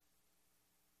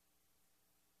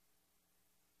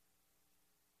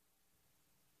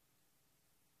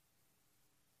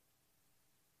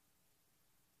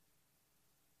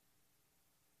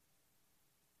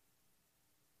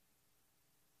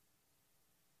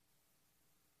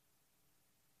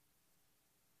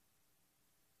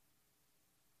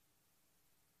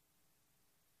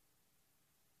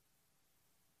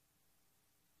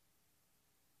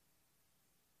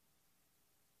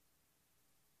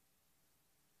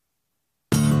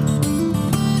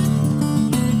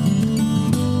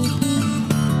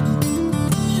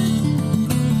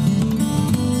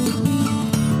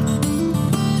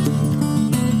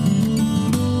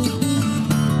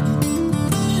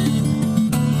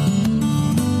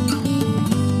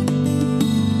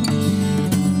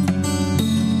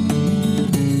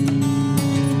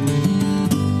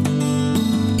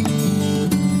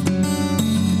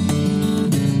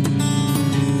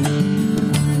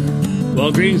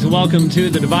Well, greetings and welcome to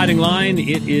The Dividing Line.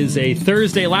 It is a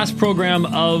Thursday, last program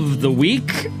of the week.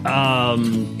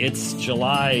 It's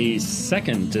July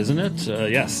 2nd, isn't it?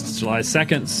 Yes, it's July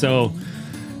 2nd. So,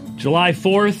 July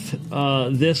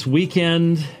 4th, this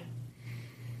weekend,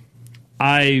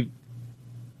 I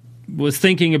was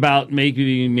thinking about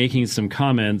maybe making some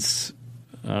comments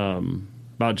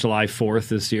about July 4th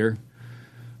this year.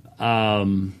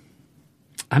 I'm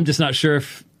just not sure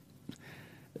if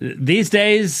these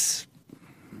days,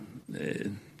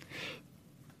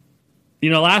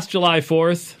 last July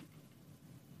 4th,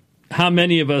 how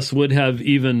many of us would have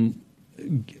even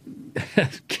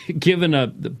given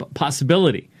the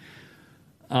possibility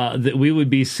that we would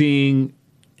be seeing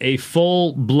a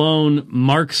full-blown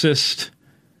Marxist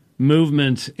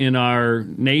movement in our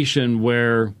nation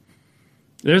where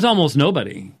there's almost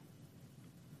nobody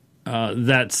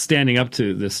that's standing up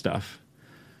to this stuff.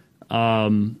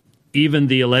 Even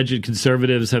the alleged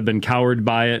conservatives have been cowed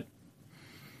by it.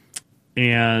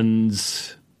 And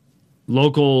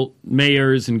local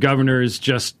mayors and governors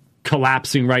just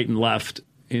collapsing right and left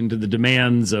into the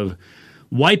demands of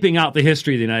wiping out the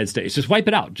history of the United States. Just wipe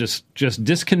it out. Just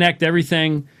disconnect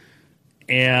everything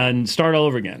and start all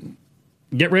over again.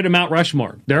 Get rid of Mount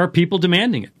Rushmore. There are people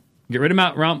demanding it. Get rid of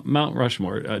Mount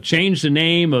Rushmore. Change the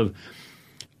name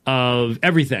of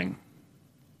everything.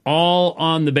 All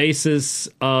on the basis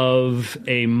of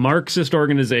a Marxist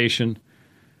organization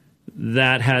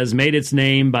that has made its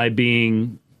name by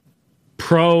being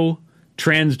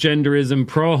pro-transgenderism,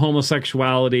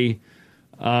 pro-homosexuality,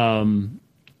 and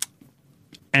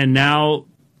now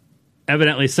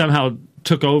evidently somehow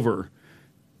took over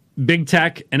big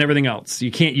tech and everything else. You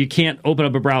can't open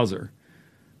up a browser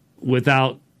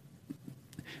without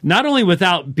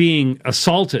being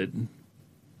assaulted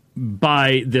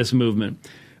by this movement.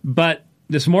 But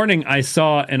this morning I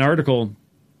saw an article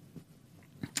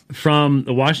from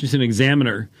the Washington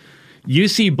Examiner.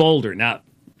 UC Boulder. Now,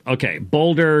 okay,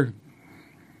 Boulder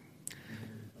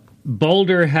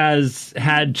has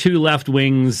had two left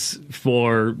wings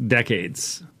for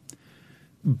decades.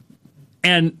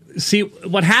 And see,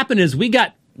 what happened is we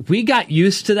got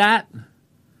used to that.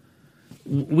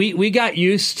 We got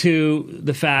used to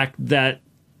the fact that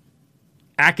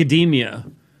academia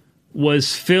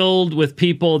was filled with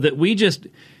people that we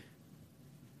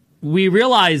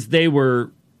realized they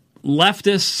were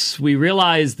leftists. We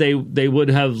realized they would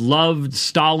have loved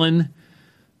Stalin.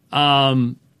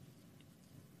 But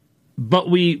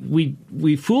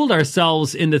we fooled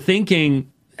ourselves into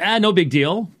thinking, no big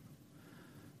deal.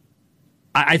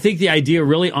 I think the idea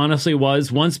really honestly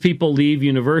was once people leave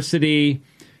university,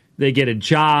 they get a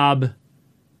job,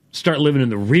 start living in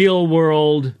the real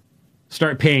world,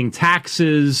 start paying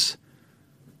taxes,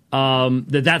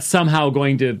 that's somehow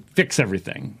going to fix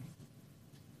everything.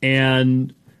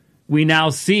 And we now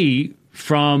see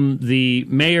from the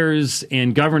mayors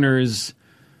and governors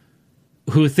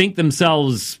who think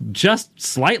themselves just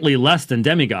slightly less than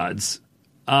demigods,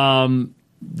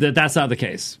 that's not the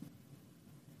case.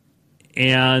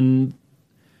 And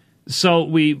so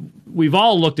we've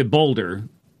all looked at Boulder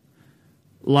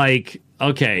like,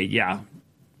 okay, yeah,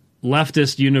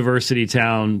 leftist university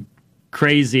town,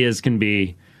 crazy as can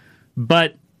be.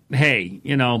 But hey,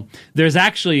 there's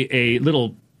actually a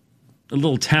little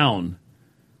town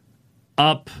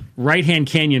up Right-Hand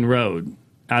Canyon Road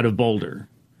out of Boulder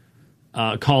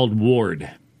called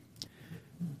Ward.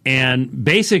 And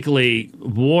basically,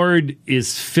 Ward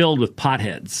is filled with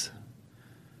potheads.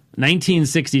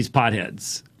 1960s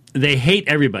potheads. They hate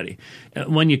everybody.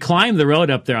 When you climb the road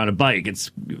up there on a bike, it's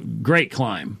a great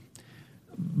climb.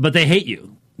 But they hate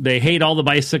you. They hate all the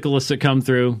bicyclists that come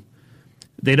through.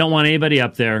 They don't want anybody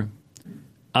up there.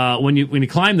 When you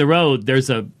climb the road, there's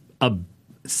a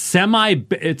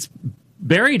it's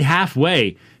buried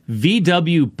halfway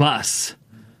VW bus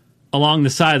along the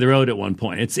side of the road at one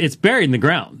point. It's buried in the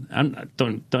ground. I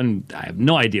have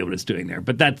no idea what it's doing there,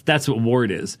 but that's what Ward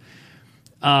is.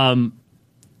 Most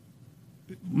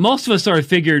of us sort of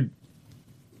figured,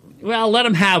 well, let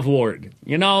them have Ward.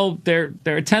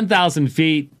 They're 10,000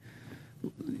 feet.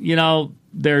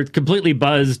 They're completely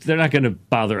buzzed. They're not going to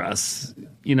bother us.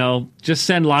 Just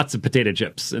send lots of potato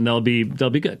chips and they'll be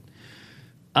good.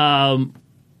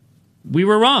 We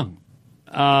were wrong.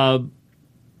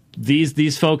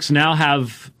 These folks now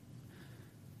have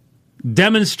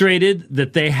demonstrated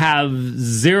that they have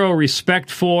zero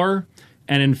respect for,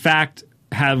 and in fact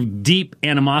have deep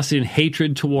animosity and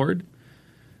hatred toward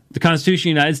the Constitution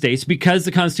of the United States, because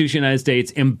the Constitution of the United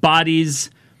States embodies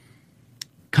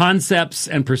concepts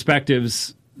and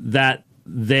perspectives that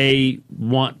they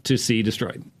want to see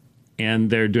destroyed. And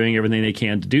they're doing everything they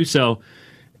can to do so.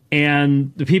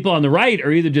 And the people on the right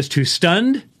are either just too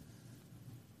stunned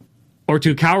or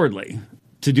too cowardly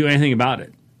to do anything about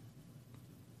it.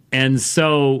 And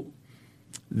so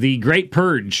the great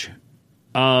purge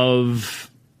of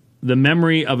the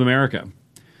memory of America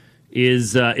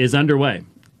is underway,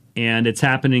 and it's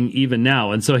happening even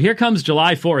now. And so here comes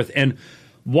July 4th, and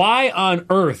why on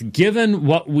earth, given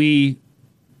what we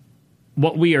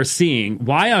are seeing,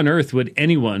 why on earth would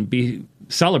anyone be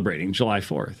celebrating July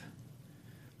 4th?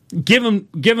 Given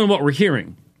what we're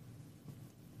hearing.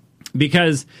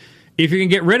 Because if you can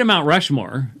get rid of Mount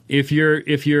Rushmore, if you're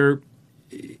going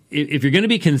to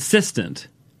be consistent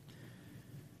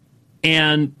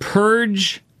and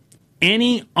purge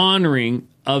any honoring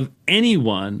of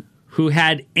anyone who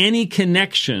had any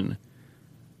connection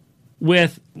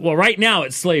with, well, right now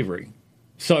it's slavery.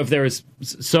 So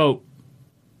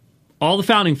all the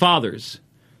founding fathers,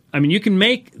 I mean, you can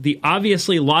make the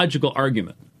obviously logical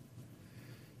argument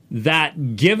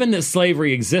that given that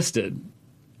slavery existed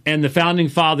and the founding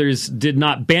fathers did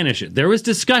not banish it, there was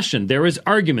discussion, there was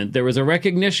argument, there was a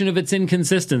recognition of its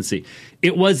inconsistency.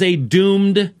 It was a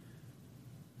doomed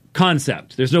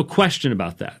concept. There's no question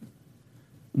about that.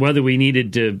 Whether we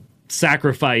needed to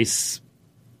sacrifice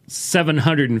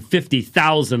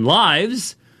 750,000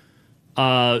 lives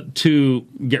to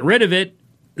get rid of it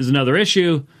is another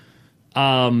issue.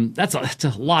 That's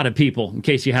a lot of people, in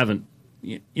case you haven't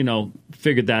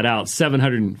figured that out.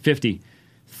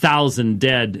 750,000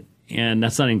 dead, and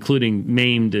that's not including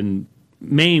maimed in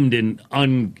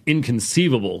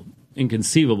inconceivable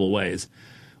ways.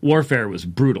 Warfare was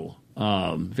brutal.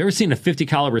 Have you ever seen a 50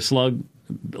 caliber slug,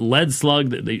 lead slug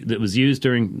that was used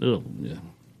during? Oh, yeah.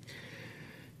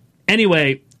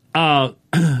 Anyway,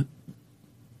 the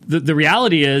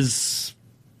reality is,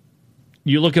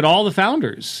 you look at all the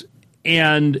founders,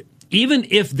 and even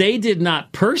if they did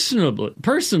not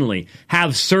personally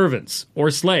have servants or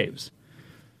slaves,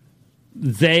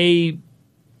 they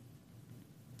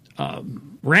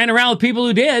ran around with people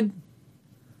who did.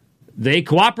 They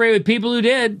cooperated with people who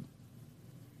did.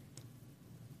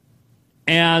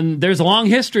 And there's a long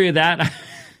history of that.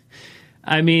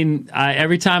 I mean,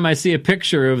 every time I see a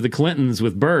picture of the Clintons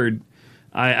with Byrd,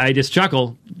 I just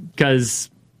chuckle, because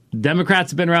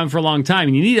Democrats have been around for a long time.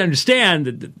 And you need to understand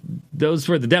that those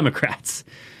were the Democrats.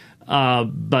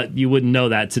 But you wouldn't know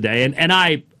that today. And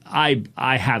I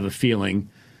have a feeling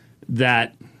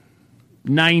that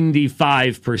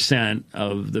 95%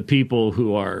 of the people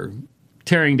who are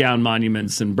tearing down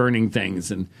monuments and burning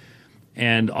things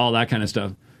and all that kind of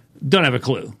stuff don't have a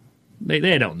clue.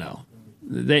 They don't know.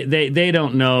 They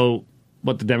don't know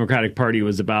what the Democratic Party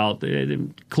was about. They're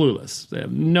clueless. They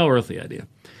have no earthly idea.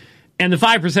 And the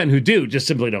 5% who do just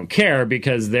simply don't care,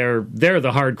 because they're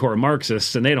the hardcore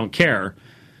Marxists, and they don't care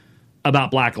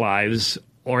about black lives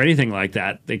or anything like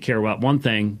that. They care about one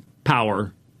thing: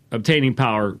 power, obtaining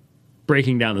power,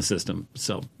 breaking down the system.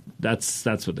 So that's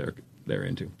what they're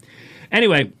into.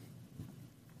 Anyway,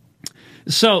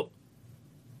 so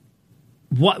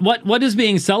what is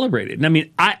being celebrated? And I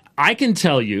mean, I can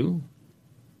tell you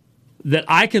that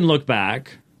I can look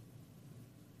back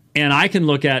and I can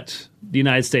look at the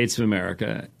United States of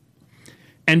America,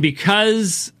 and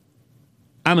because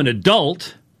I'm an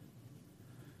adult,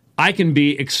 I can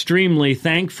be extremely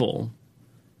thankful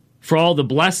for all the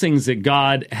blessings that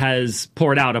God has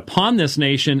poured out upon this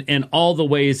nation and all the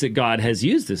ways that God has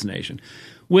used this nation,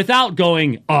 without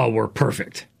going, oh, we're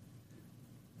perfect.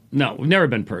 No, we've never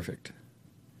been perfect.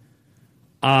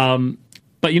 But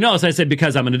as I said,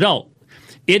 because I'm an adult,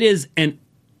 it is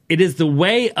the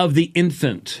way of the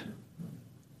infant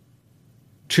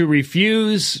to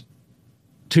refuse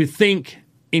to think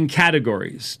in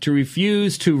categories, to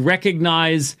refuse to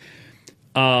recognize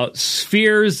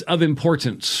spheres of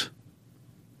importance.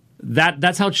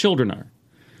 That's how children are.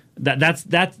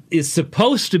 That is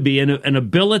supposed to be an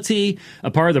ability,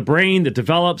 a part of the brain that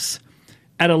develops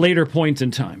at a later point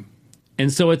in time.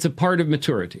 And so it's a part of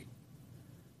maturity.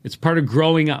 It's part of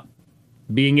growing up,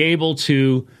 being able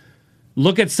to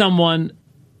look at someone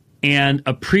and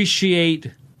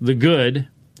appreciate the good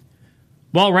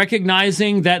while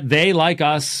recognizing that they, like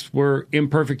us, were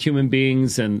imperfect human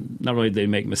beings, and not only did they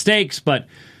make mistakes, but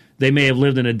they may have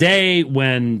lived in a day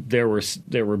when there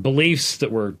were beliefs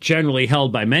that were generally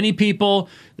held by many people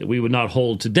that we would not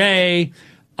hold today.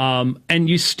 And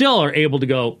you still are able to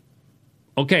go,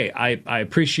 okay, I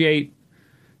appreciate.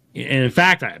 And in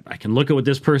fact, I can look at what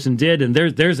this person did, and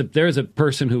there's a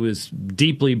person who is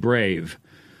deeply brave,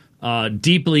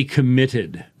 deeply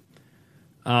committed,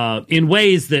 in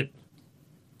ways that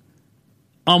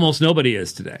almost nobody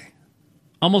is today.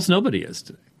 Almost nobody is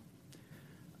today.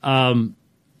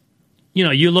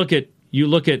 You look at you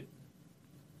look at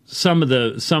some of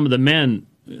the men.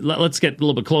 Let's get a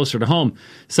little bit closer to home.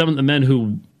 Some of the men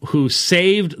who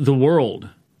saved the world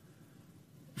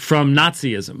from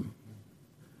Nazism,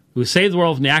 who saved the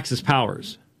world from the Axis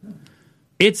powers.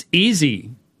 It's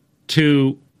easy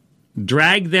to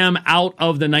drag them out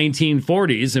of the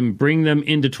 1940s and bring them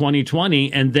into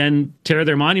 2020 and then tear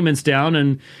their monuments down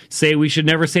and say we should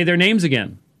never say their names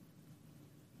again.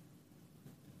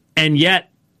 And yet,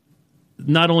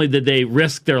 not only did they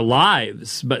risk their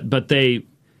lives, but they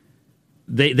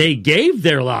gave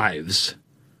their lives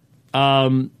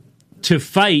to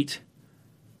fight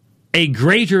a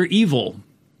greater evil.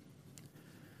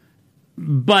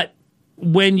 But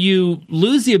when you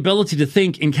lose the ability to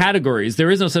think in categories, there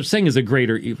is no such thing as a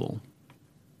greater evil.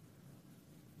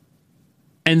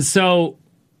 And so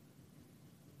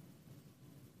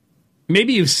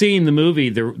maybe you've seen the movie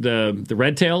the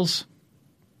Red Tails.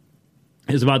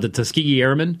 It's about the Tuskegee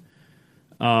Airmen,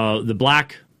 the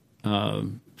black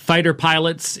fighter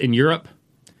pilots in Europe,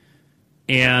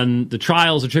 and the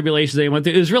trials and tribulations they went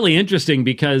through. It was really interesting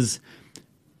because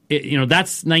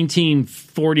that's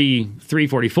 1943,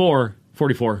 44.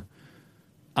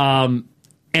 And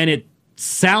it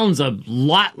sounds a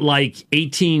lot like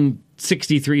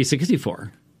 1863,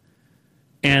 64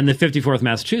 and the 54th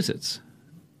Massachusetts.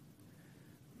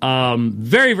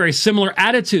 Very, very similar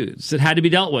attitudes that had to be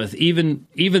dealt with, even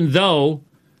though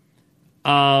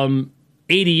 80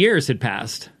 years had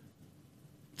passed.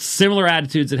 Similar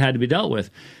attitudes that had to be dealt with.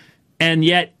 And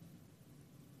yet,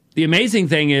 the amazing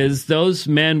thing is those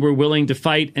men were willing to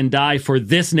fight and die for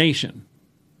this nation,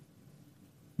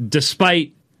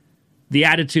 despite the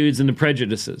attitudes and the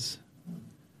prejudices.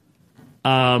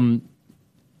 At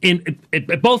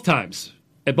both times.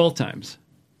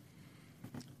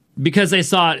 Because they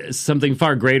saw something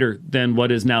far greater than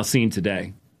what is now seen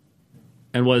today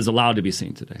and what is allowed to be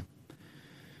seen today.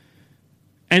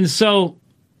 And so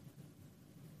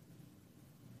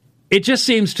it just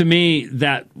seems to me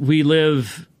that we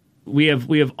have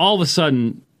all of a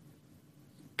sudden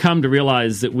come to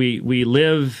realize that we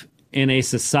live in a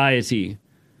society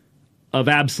of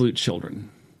absolute children.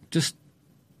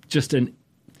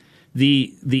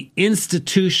 The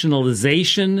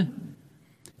institutionalization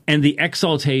and the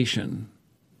exaltation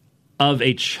of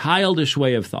a childish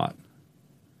way of thought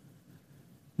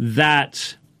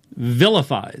that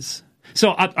vilifies.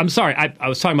 So I'm sorry, I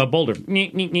was talking about Boulder.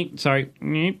 Sorry,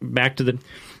 back to the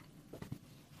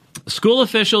school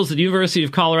officials at the University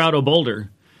of Colorado Boulder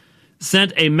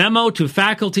sent a memo to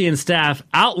faculty and staff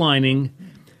outlining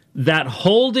that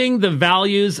holding the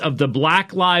values of the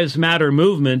Black Lives Matter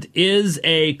movement is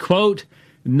a, quote,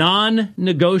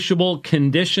 non-negotiable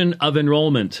condition of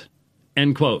enrollment,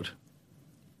 end quote.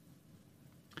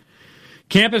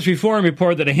 Campus Reform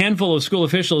reported that a handful of school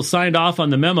officials signed off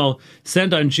on the memo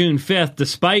sent on June 5th,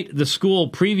 despite the school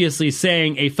previously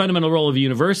saying a fundamental role of a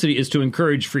university is to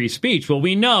encourage free speech. Well,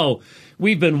 we know,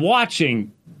 we've been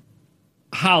watching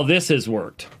how this has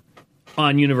worked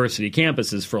on university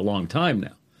campuses for a long time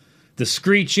now. The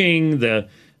screeching, the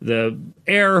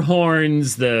air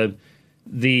horns, the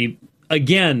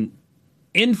again,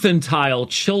 infantile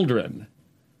children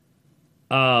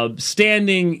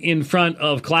standing in front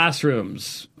of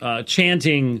classrooms,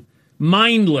 chanting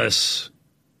mindless,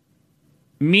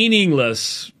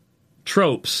 meaningless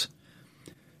tropes,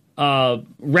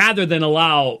 rather than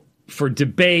allow for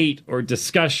debate or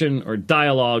discussion or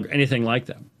dialogue, or anything like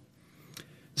that.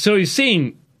 So you've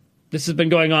seen this has been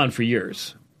going on for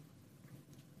years.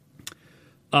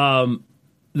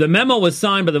 The memo was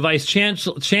signed by the Vice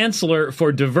Chancellor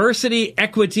for Diversity,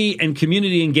 Equity, and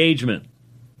Community Engagement.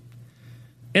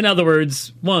 In other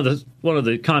words, one of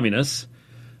the communists,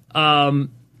 and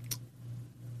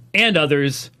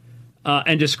others,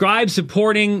 and described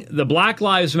supporting the Black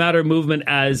Lives Matter movement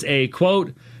as a,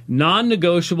 quote,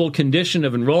 non-negotiable condition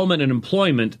of enrollment and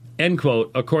employment, end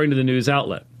quote, according to the news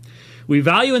outlet. We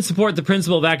value and support the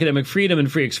principle of academic freedom and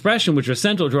free expression, which are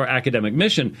central to our academic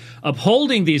mission.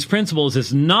 Upholding these principles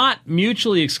is not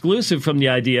mutually exclusive from the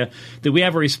idea that we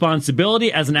have a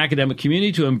responsibility as an academic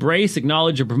community to embrace,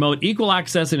 acknowledge, and promote equal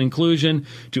access and inclusion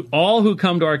to all who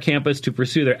come to our campus to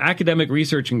pursue their academic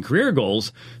research and career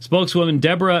goals, spokeswoman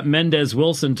Deborah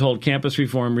Mendez-Wilson told Campus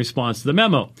Reform in response to the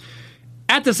memo.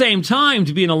 At the same time,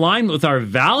 to be in alignment with our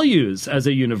values as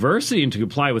a university and to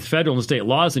comply with federal and state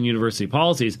laws and university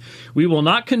policies, we will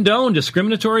not condone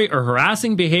discriminatory or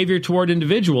harassing behavior toward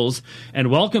individuals and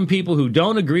welcome people who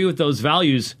don't agree with those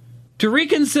values to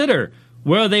reconsider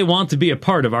whether they want to be a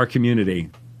part of our community.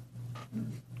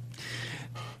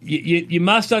 You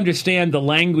must understand the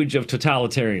language of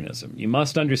totalitarianism. You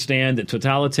must understand that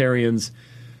totalitarians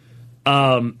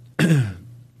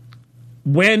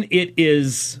when it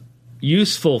is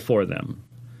useful for them,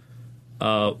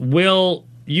 will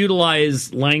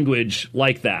utilize language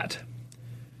like that.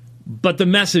 But the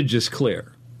message is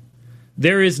clear.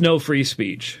 There is no free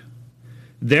speech.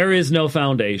 There is no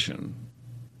foundation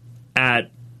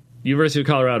at University of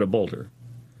Colorado Boulder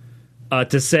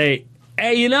to say,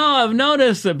 hey, I've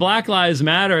noticed that Black Lives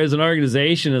Matter as an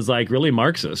organization is like really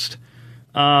Marxist.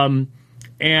 I'm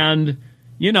not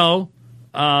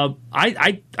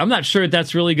sure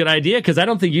that's really a good idea, because I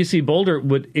don't think UC Boulder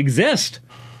would exist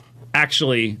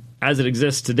actually as it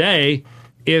exists today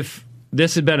if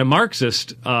this had been a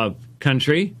Marxist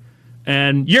country.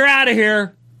 And you're out of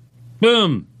here.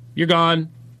 Boom. You're gone.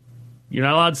 You're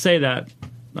not allowed to say that.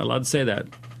 Not allowed to say that.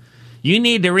 You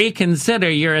need to reconsider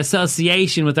your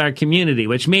association with our community,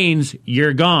 which means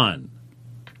you're gone.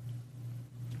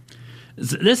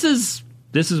 This is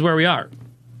where we are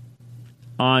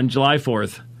on July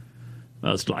 4th.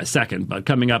 Well, it's July 2nd, but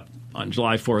coming up on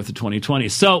July 4th of 2020.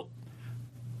 So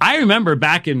I remember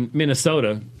back in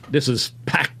Minnesota, this was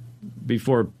back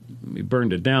before we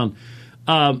burned it down.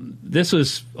 This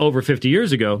was over 50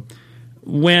 years ago,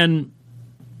 when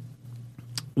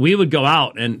we would go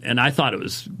out, and I thought it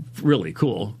was really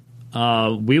cool.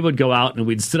 We would go out and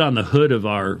we'd sit on the hood of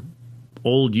our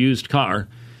old used car,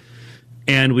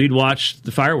 and we'd watch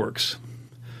the fireworks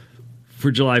for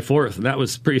July 4th. And that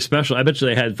was pretty special. I bet you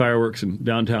they had fireworks in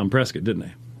downtown Prescott, didn't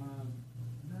they?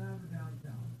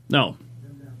 No.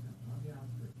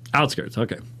 Outskirts,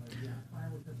 okay.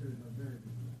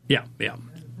 Yeah.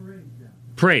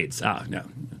 Parades. No.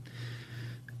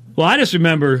 Well, I just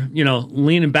remember,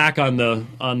 leaning back on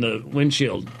the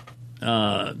windshield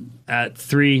at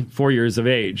 3-4 years of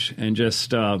age and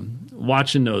just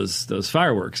watching those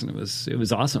fireworks, and it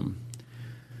was awesome.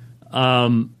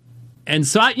 And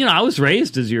so I was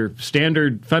raised as your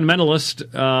standard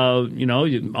fundamentalist.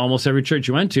 Almost every church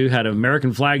you went to had an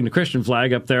American flag and a Christian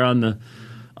flag up there on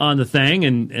the thing,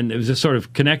 and it was just sort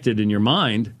of connected in your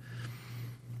mind.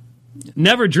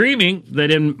 Never dreaming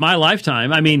that in my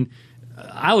lifetime,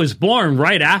 I was born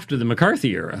right after the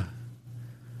McCarthy era.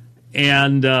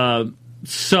 And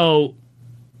so,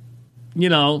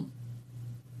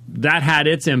 that had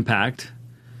its impact.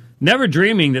 Never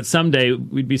dreaming that someday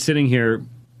we'd be sitting here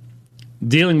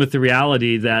dealing with the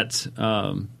reality that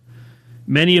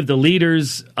many of the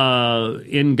leaders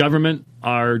in government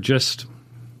are just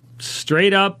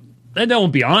straight up, they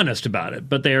don't be honest about it,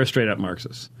 but they are straight up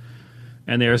Marxists.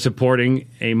 And they are supporting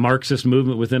a Marxist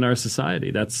movement within our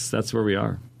society. That's where we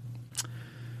are.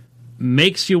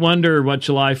 Makes you wonder what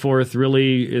July 4th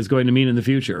really is going to mean in the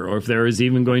future, or if there is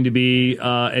even going to be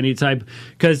any type.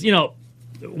 Because,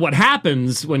 what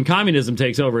happens when communism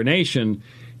takes over a nation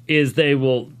is they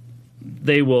will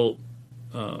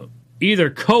either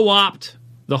co-opt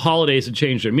the holidays and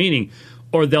change their meaning,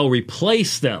 or they'll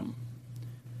replace them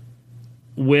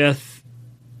with,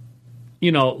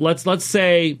 let's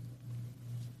say,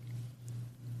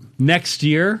 next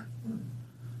year,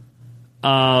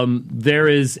 there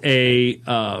is a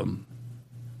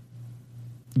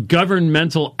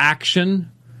governmental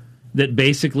action that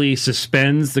basically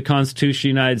suspends the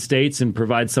Constitution of the United States and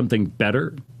provides something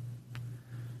better,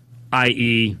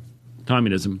 i.e.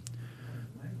 communism.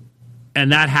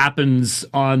 And that happens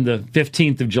on the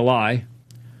 15th of July.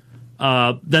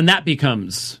 Then that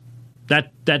becomes,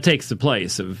 that takes the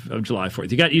place of July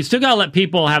 4th. You still got to let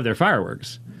people have their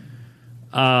fireworks.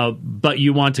 But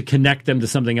you want to connect them to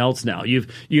something else now.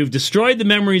 You've destroyed the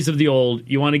memories of the old.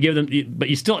 You want to give them, but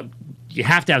you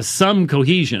have to have some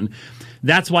cohesion.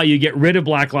 That's why you get rid of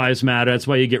Black Lives Matter. That's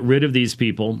why you get rid of these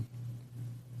people.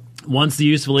 Once the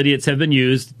useful idiots have been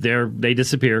used, they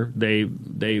disappear. They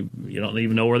you don't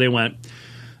even know where they went.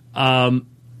 And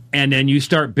then you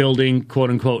start building quote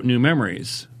unquote new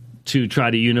memories to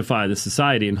try to unify the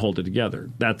society and hold it together.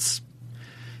 That's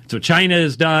what China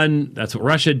has done. That's what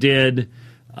Russia did.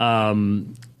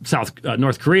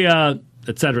 North Korea,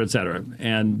 et cetera, et cetera.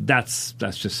 And it's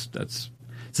the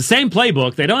same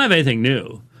playbook. They don't have anything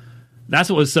new. That's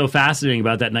what was so fascinating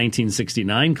about that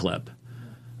 1969 clip.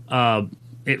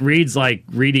 It reads like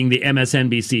reading the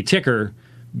MSNBC ticker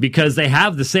because they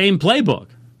have the same playbook.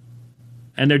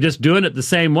 And they're just doing it the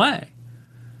same way.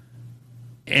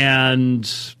 And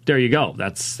there you go.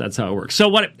 That's how it works.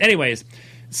 So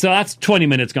so that's 20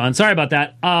 minutes gone. Sorry about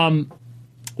that.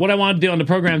 What I want to do on the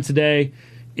program today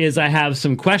is I have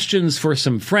some questions for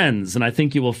some friends, and I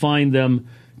think you will find them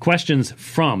questions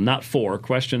from, not for,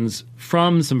 questions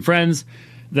from some friends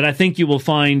that I think you will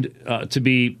find to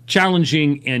be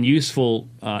challenging and useful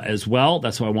as well.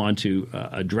 That's why I want to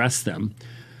address them.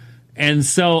 And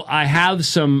so I have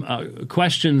some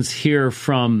questions here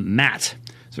from Matt.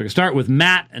 So we're going to start with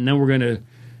Matt, and then we're going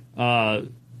to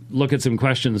look at some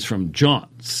questions from John.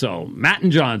 So Matt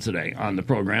and John today on the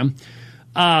program.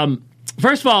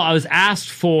 First of all, I was asked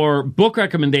for book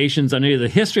recommendations on either the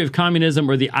history of communism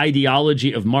or the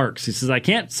ideology of Marx. He says, I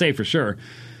can't say for sure,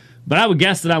 but I would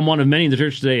guess that I'm one of many in the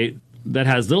church today that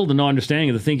has little to no understanding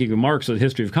of the thinking of Marx or the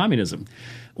history of communism.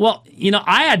 Well,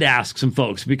 I had to ask some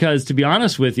folks because, to be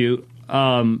honest with you,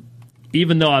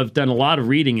 even though I've done a lot of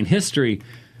reading in history,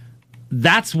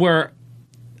 that's where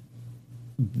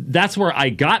I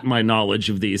got my knowledge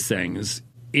of these things.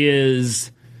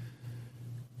 Is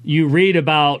you read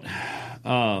about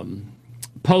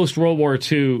post-World War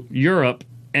II Europe,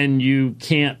 and you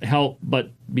can't help but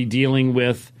be dealing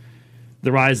with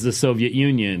the rise of the Soviet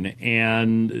Union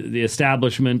and the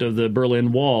establishment of the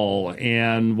Berlin Wall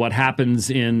and what happens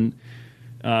in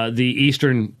the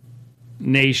Eastern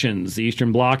nations, the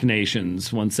Eastern Bloc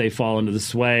nations, once they fall into the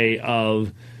sway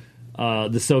of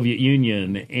the Soviet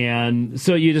Union. And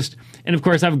so and of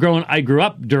course I grew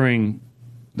up during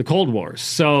the Cold War.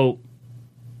 So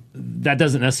that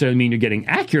doesn't necessarily mean you're getting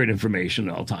accurate information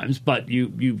at all times, but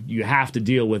you have to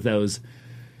deal with those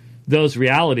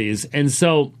realities. And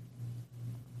so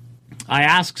I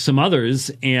asked some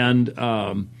others, and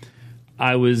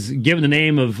I was given the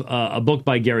name of a book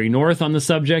by Gary North on the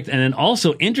subject, and then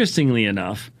also, interestingly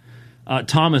enough,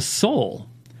 Thomas Sowell.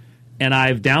 And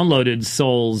I've downloaded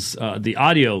Sowell's the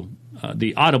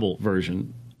Audible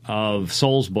version of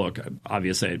Sowell's book.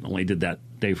 Obviously, I only did that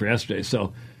day for yesterday,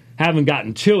 so haven't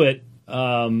gotten to it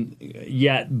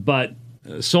yet. But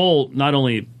Sowell, not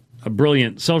only a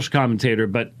brilliant social commentator,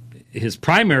 but his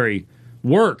primary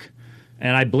work,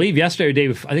 and I believe day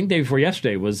before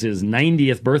yesterday was his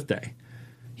 90th birthday.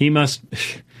 He must,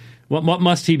 what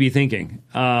must he be thinking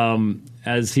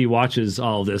as he watches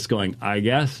all of this going, I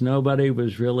guess nobody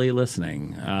was really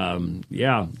listening.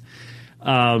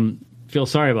 Feel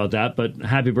sorry about that, but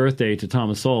happy birthday to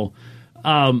Thomas Sowell.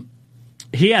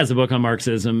 He has a book on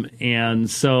Marxism, and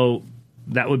so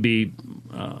that would be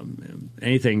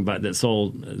anything but that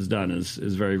Sowell has done is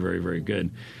very, very, very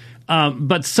good.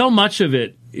 But so much of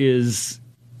it is,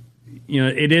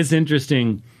 it is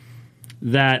interesting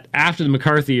that after the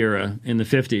McCarthy era in the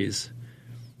 50s,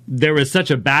 there was such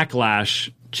a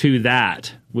backlash to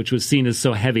that, which was seen as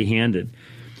so heavy-handed,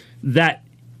 that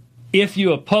if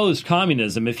you opposed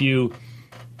communism, if you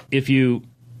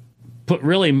put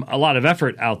really a lot of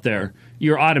effort out there,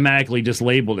 you're automatically just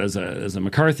labeled as a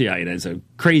McCarthyite, as a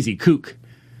crazy kook.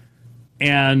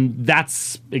 And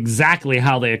that's exactly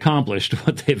how they accomplished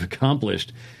what they've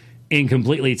accomplished in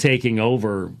completely taking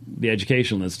over the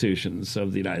educational institutions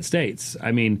of the United States.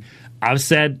 I mean, I've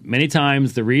said many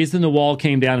times the reason the wall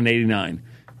came down in 89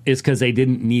 is because they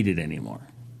didn't need it anymore.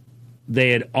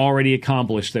 They had already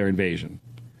accomplished their invasion.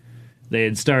 They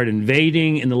had started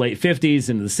invading in the late 50s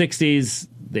into the 60s.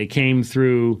 They came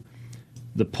through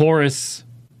the porous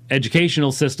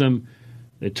educational system.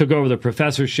 They took over the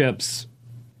professorships.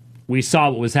 We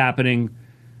saw what was happening.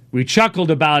 We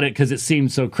chuckled about it because it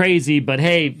seemed so crazy, but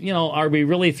hey, are we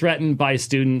really threatened by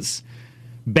students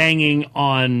banging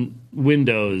on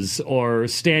windows or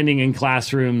standing in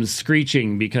classrooms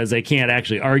screeching because they can't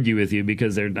actually argue with you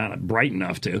because they're not bright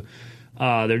enough to?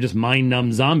 They're just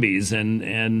mind-numb zombies, and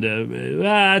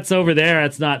it's over there.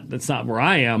 That's not where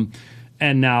I am.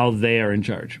 And now they are in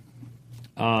charge.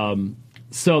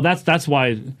 So that's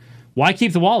why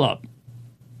keep the wall up?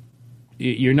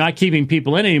 You're not keeping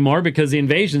people in anymore because the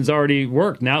invasion's already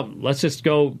worked. Now let's just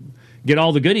go get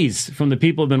all the goodies from the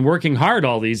people who've been working hard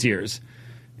all these years.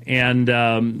 And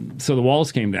so the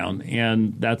walls came down,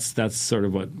 and that's sort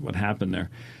of what happened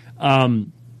there.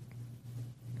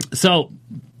 So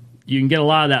you can get a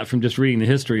lot of that from just reading the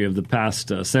history of the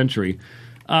past century,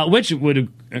 which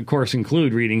would, of course,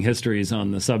 include reading histories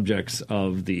on the subjects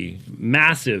of the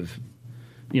massive,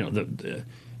 I don't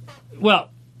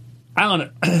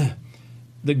know.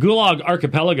 The Gulag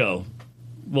Archipelago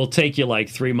will take you like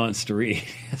 3 months to read.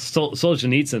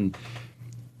 Solzhenitsyn,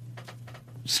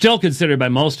 still considered by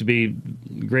most to be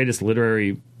the greatest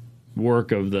literary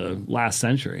work of the last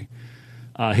century.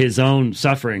 His own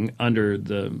suffering under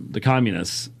the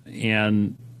communists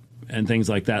and things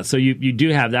like that. So you do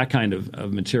have that kind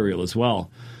of material as well.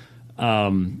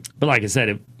 But like I said,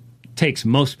 it takes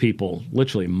most people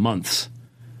literally months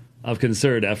of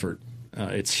concerted effort.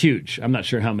 It's huge. I'm not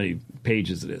sure how many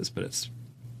pages it is, but it's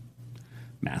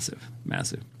massive.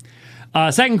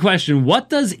 Second question, what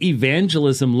does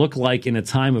evangelism look like in a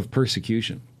time of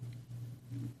persecution?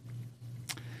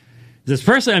 This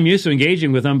personally, I'm used to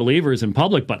engaging with unbelievers in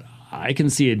public, but I can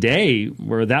see a day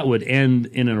where that would end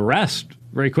in an arrest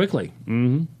very quickly.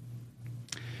 Mm-hmm.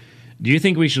 Do you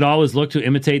think we should always look to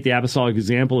imitate the apostolic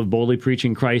example of boldly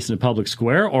preaching Christ in a public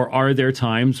square, or are there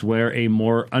times where a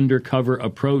more undercover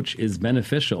approach is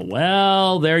beneficial?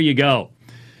 Well, there you go.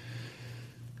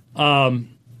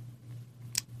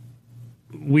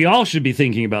 We all should be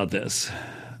thinking about this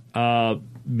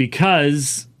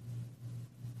because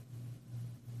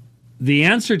the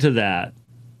answer to that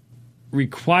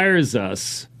requires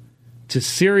us to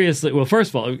seriously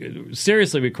requires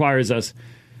us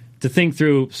to think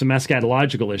through some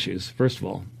eschatological issues. First of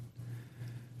all,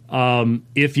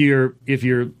 if you're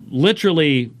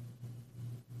literally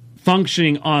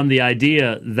functioning on the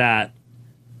idea that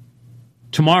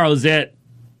tomorrow's it,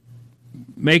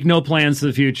 make no plans for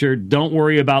the future, don't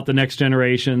worry about the next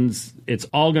generations, it's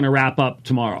all going to wrap up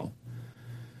tomorrow,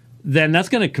 then that's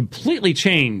going to completely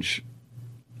change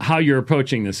how you're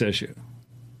approaching this issue.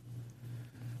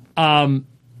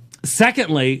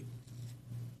 Secondly,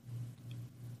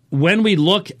 when we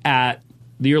look at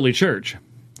the early church,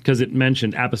 because it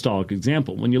mentioned apostolic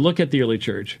example, when you look at the early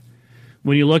church,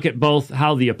 when you look at both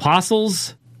how the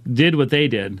apostles did what they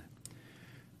did,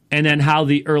 and then how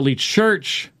the early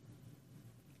church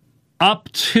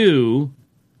up to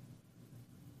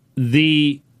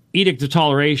the Edict of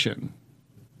Toleration,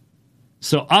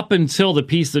 so up until the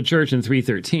Peace of the Church in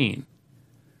 313,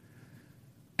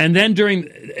 and then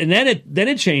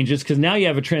it changes because now you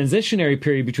have a transitionary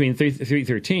period between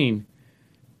 313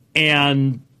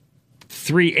 and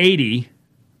 380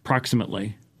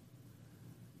 approximately.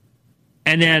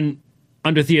 And then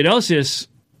under Theodosius,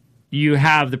 you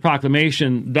have the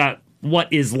proclamation that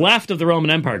what is left of the Roman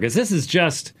Empire, because this is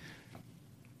just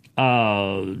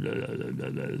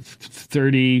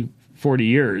 30, 40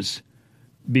 years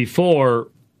before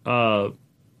the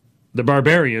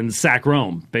barbarians sack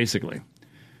Rome, basically.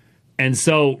 And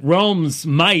so Rome's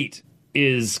might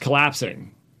is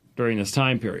collapsing during this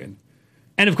time period.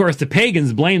 And of course, the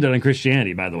pagans blamed it on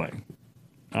Christianity, by the way.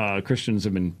 Christians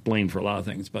have been blamed for a lot of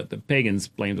things, but the pagans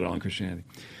blamed it all on Christianity.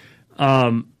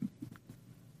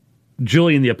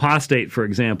 Julian the Apostate, for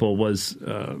example, was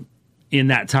in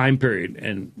that time period.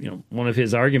 And one of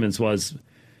his arguments was,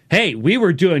 hey, we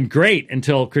were doing great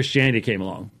until Christianity came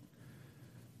along.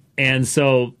 And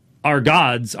so our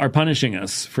gods are punishing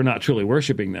us for not truly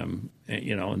worshiping them,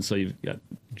 and so you've got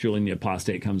Julian the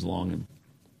Apostate comes along. And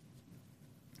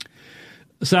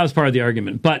so that was part of the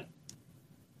argument. But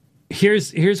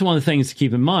here's one of the things to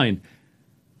keep in mind.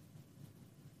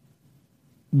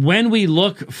 When we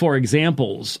look for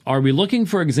examples, are we looking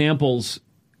for examples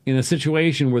in a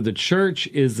situation where the church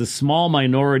is the small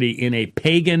minority in a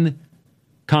pagan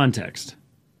context?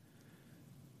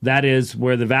 That is,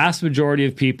 where the vast majority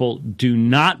of people do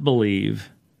not believe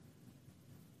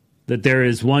that there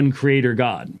is one creator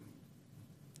God.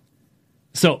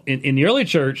 So in the early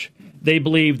church, they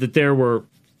believed that there were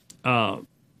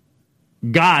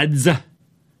gods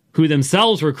who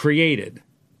themselves were created.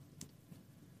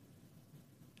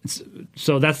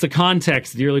 So that's the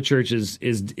context the early church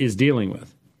is dealing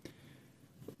with.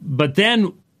 But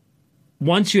then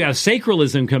once you have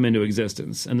sacralism come into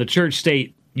existence and the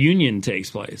church-state union takes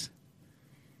place,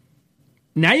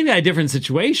 now you've got a different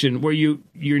situation where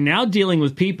you're now dealing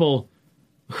with people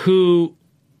who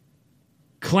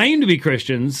claim to be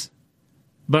Christians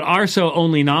but are so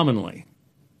only nominally.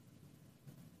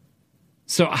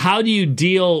 So how do you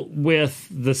deal with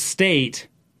the state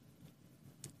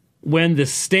when the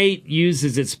state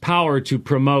uses its power to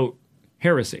promote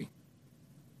heresy?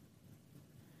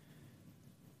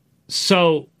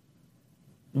 So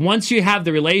once you have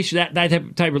the relation, that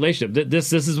type of relationship,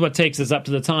 this is what takes us up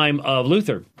to the time of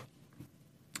Luther.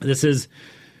 This is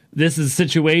a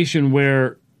situation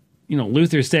where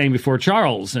Luther's standing before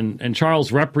Charles, and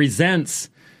Charles represents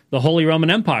the Holy Roman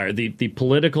Empire, the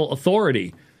political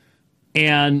authority.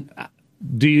 And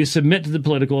do you submit to the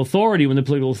political authority when the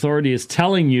political authority is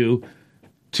telling you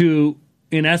to,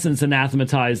 in essence,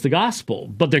 anathematize the gospel,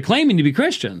 but they're claiming to be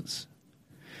Christians?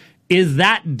 Is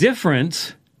that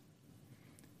different?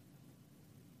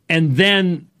 And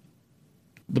then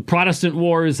the Protestant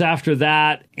wars after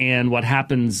that, and what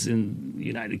happens in the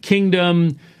United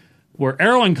Kingdom, where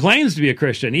everyone claims to be a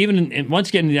Christian. Even once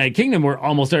you get in the United Kingdom, where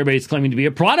almost everybody's claiming to be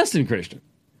a Protestant Christian.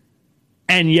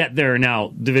 And yet there are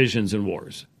now divisions and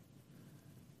wars.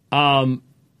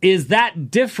 Is that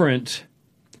different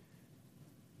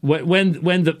when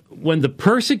the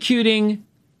persecuting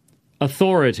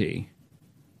authority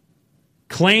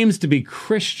claims to be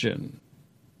Christian?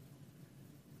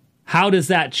 How does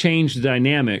that change the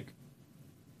dynamic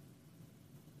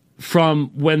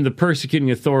from when the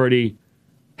persecuting authority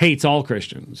hates all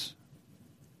Christians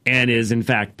and is in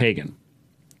fact pagan.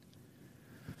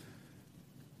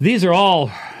 These are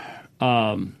all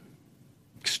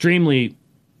extremely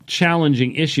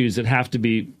challenging issues that have to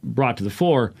be brought to the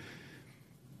fore.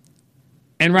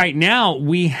 And right now,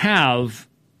 we have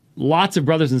lots of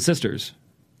brothers and sisters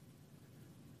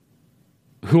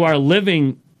who are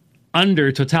living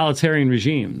under totalitarian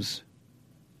regimes.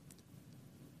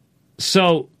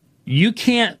 So you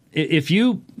can't, if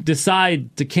you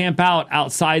decide to camp out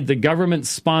outside the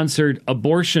government-sponsored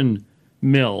abortion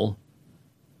mill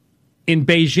in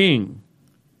Beijing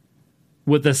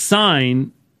with a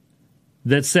sign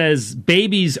that says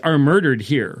babies are murdered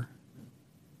here,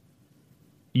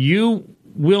 you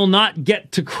will not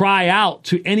get to cry out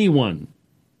to anyone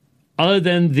other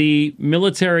than the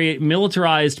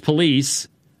militarized police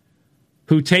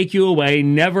who take you away,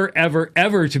 never, ever,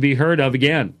 ever to be heard of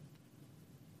again.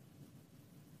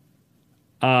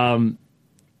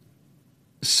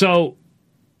 So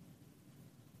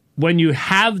when you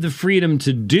have the freedom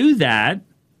to do that,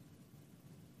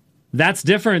 that's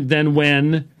different than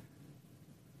when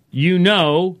you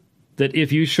know that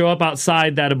if you show up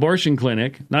outside that abortion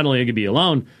clinic, not only are you going to be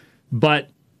alone, but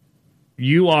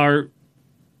you are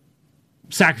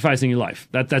sacrificing your life.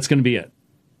 That's going to be it.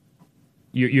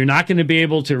 You're not going to be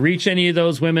able to reach any of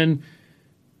those women.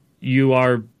 You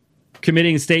are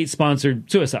committing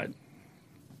state-sponsored suicide.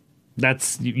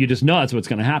 You just know that's what's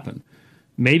going to happen.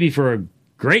 Maybe for a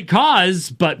great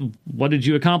cause, but what did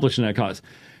you accomplish in that cause?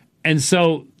 And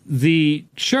so the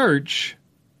church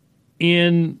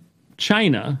in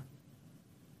China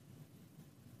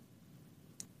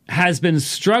has been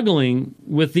struggling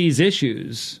with these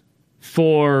issues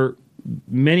for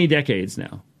many decades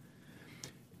now,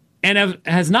 and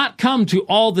has not come to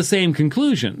all the same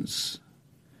conclusions.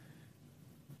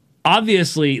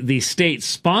 Obviously, the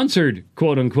state-sponsored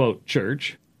quote-unquote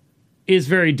church is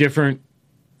very different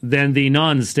than the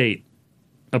non-state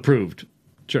approved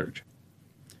church.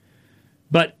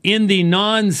 But in the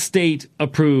non-state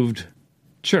approved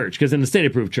church, because in the state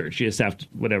approved church, you just have to,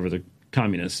 whatever the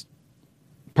Communist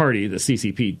Party, the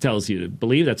CCP, tells you to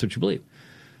believe, that's what you believe.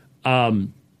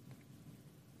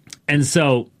 And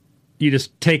so you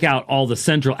just take out all the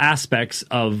central aspects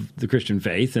of the Christian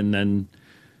faith and then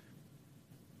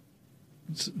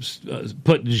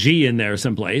put G in there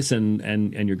someplace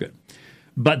and you're good.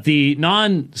 But the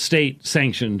non-state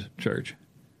sanctioned church,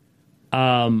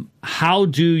 how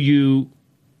do you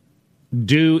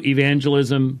do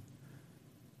evangelism?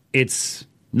 It's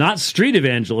not street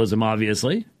evangelism,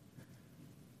 obviously.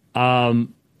 It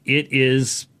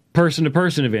is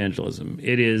person-to-person evangelism.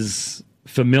 It is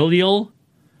familial.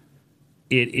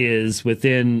 It is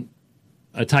within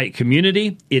a tight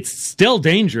community. It's still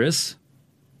dangerous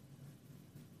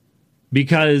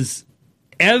because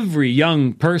every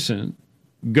young person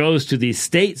goes to the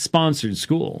state-sponsored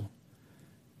school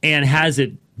and has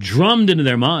it drummed into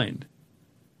their mind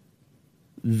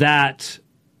that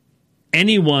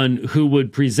anyone who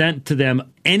would present to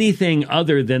them anything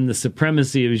other than the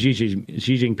supremacy of Xi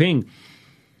Jinping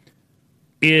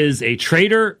is a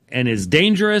traitor and is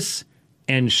dangerous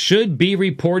and should be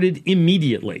reported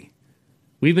immediately.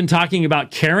 We've been talking about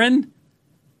Karen.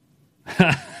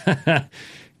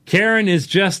 Karen is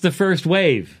just the first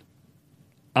wave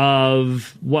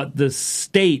of what the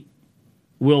state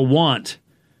will want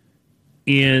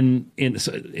in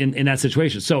that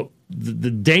situation. So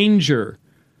the danger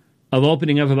of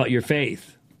opening up about your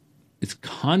faith is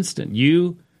constant.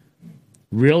 You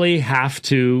really have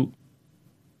to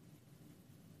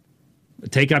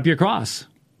take up your cross.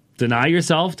 Deny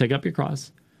yourself, take up your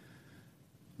cross.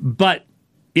 But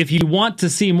if you want to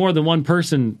see more than one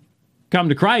person come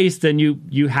to Christ, then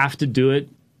you have to do it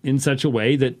in such a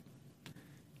way that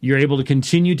you're able to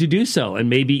continue to do so and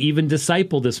maybe even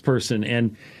disciple this person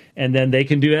and then they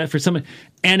can do that for someone.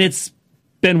 And it's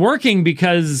been working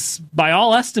because by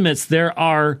all estimates, there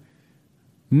are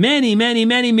many, many,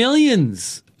 many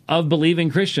millions of believing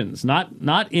Christians, not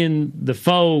in the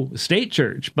faux state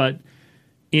church, but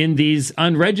in these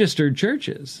unregistered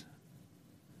churches.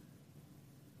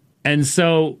 And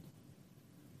so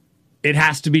it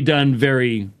has to be done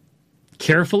very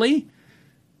carefully.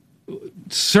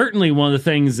 Certainly one of the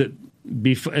things that,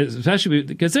 especially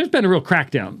because there's been a real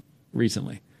crackdown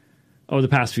recently over the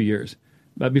past few years.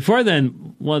 But before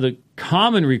then, one of the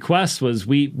common requests was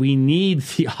we need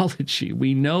theology.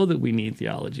 We know that we need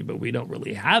theology, but we don't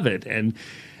really have it. And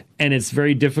it's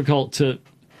very difficult to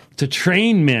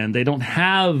train men. They don't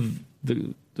have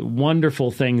the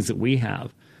wonderful things that we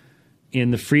have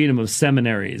in the freedom of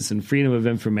seminaries and freedom of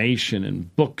information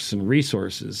and books and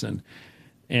resources.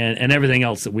 and everything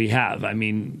else that we have. I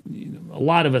mean, a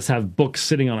lot of us have books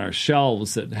sitting on our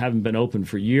shelves that haven't been opened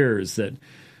for years that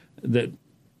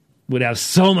would have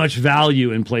so much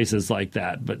value in places like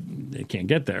that, but they can't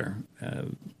get there.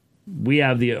 We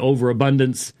have the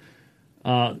overabundance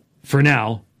for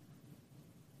now.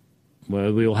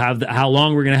 Well, we will have how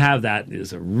long we're going to have that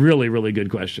is a really, really good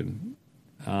question.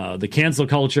 The cancel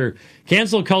culture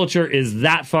is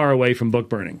that far away from book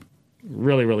burning.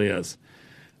 Really, really is.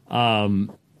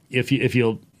 If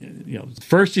you'll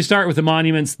first you start with the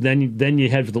monuments, then you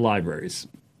head for the libraries.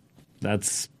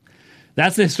 That's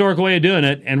the historical way of doing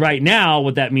it. And right now,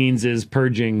 what that means is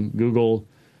purging Google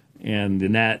and the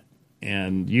net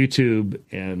and YouTube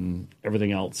and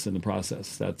everything else in the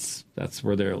process. That's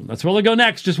where they'll go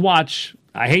next. Just watch.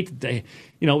 I hate that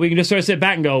we can just sort of sit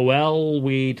back and go, well,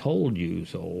 we told you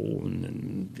so. And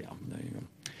then, there you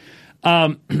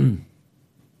go.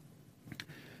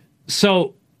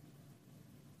 So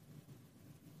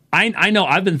I know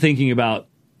I've been thinking about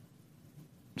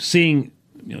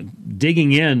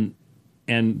digging in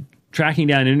and tracking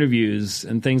down interviews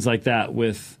and things like that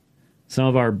with some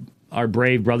of our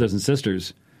brave brothers and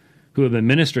sisters who have been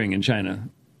ministering in China,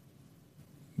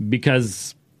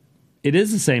 because it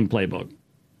is the same playbook,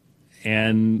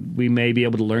 and we may be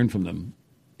able to learn from them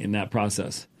in that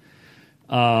process.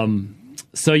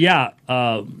 So yeah,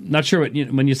 not sure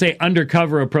when you say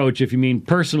undercover approach, if you mean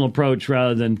personal approach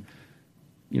rather than,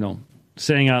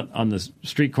 sitting out on the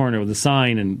street corner with a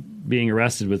sign and being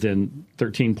arrested within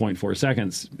 13.4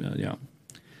 seconds. Yeah.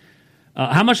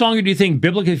 How much longer do you think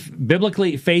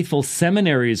biblically faithful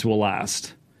seminaries will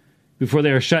last before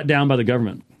they are shut down by the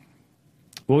government?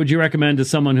 What would you recommend to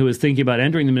someone who is thinking about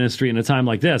entering the ministry in a time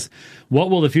like this? What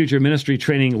will the future ministry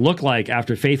training look like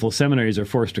after faithful seminaries are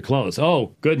forced to close?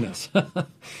 Oh, goodness.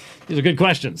 These are good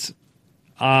questions.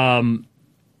 Yeah,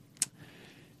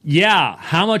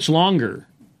 how much longer?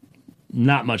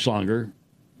 Not much longer.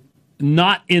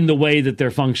 Not in the way that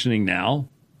they're functioning now.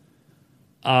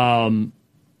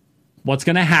 What's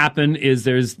going to happen is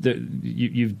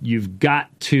you've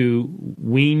got to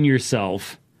wean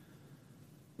yourself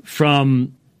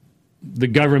from the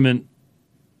government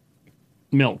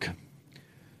milk.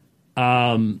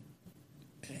 And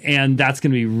that's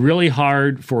going to be really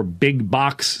hard for big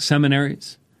box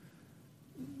seminaries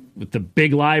with the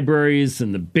big libraries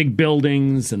and the big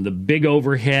buildings and the big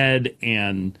overhead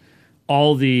and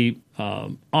all the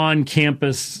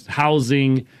on-campus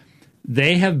housing.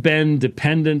 They have been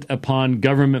dependent upon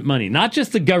government money, not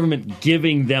just the government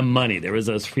giving them money. There was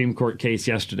a Supreme Court case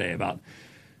yesterday about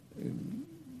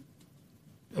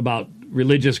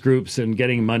religious groups and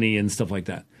getting money and stuff like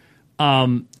that,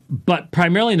 but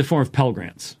primarily in the form of Pell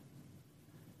Grants.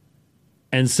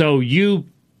 And so you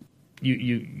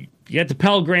get the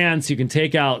Pell Grants, you can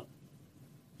take out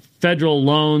federal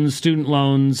loans, student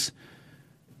loans,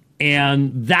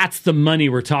 and that's the money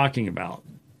we're talking about.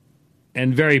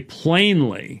 And very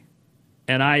plainly,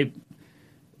 a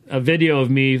video of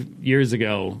me years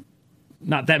ago,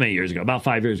 not that many years ago, about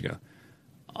 5 years ago,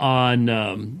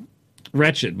 on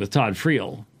Wretched with Todd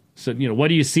Friel, said, what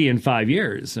do you see in 5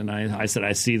 years? And I said,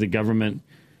 I see the government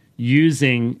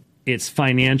using its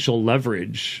financial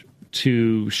leverage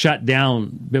to shut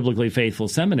down biblically faithful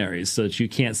seminaries so that you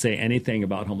can't say anything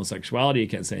about homosexuality, you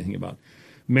can't say anything about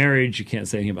marriage, you can't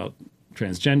say anything about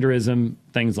transgenderism,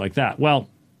 things like that. Well,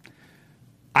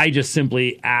 I just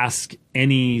simply ask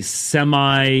any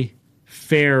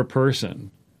semi-fair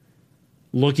person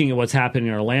looking at what's happening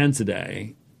in our land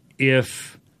today,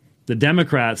 if the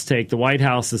Democrats take the White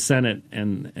House, the Senate,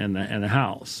 and the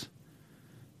House,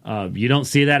 you don't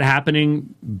see that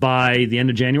happening by the end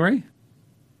of January?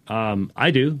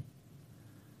 I do.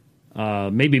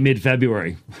 Maybe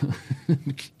mid-February.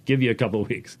 Give you a couple of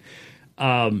weeks.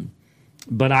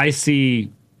 But I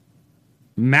see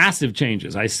massive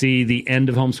changes. I see the end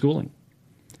of homeschooling.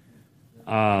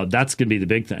 That's going to be the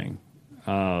big thing.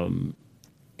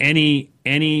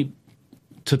 Any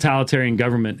totalitarian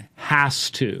government has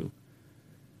to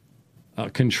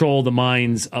control the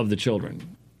minds of the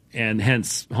children, and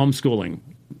hence homeschooling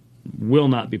will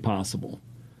not be possible.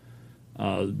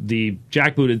 The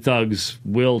jackbooted thugs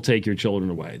will take your children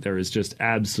away. There is just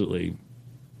absolutely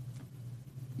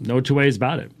no two ways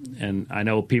about it. And I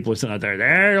know people are sitting out there,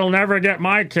 they'll never get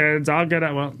my kids. I'll get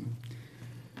it. Well,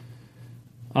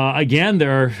 again,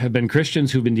 there have been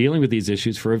Christians who've been dealing with these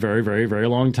issues for a very, very, very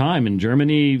long time. In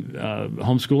Germany,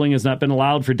 homeschooling has not been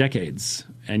allowed for decades.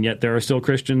 And yet there are still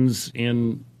Christians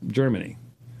in Germany.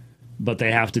 But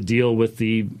they have to deal with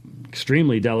the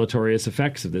extremely deleterious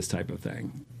effects of this type of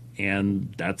thing.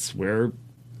 And that's where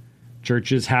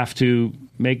churches have to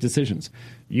make decisions.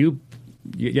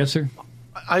 Yes, sir?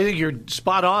 I think you're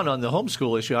spot on the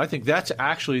homeschool issue. I think that's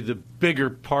actually the bigger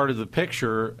part of the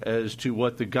picture as to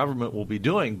what the government will be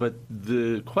doing. But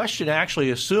the question actually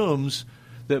assumes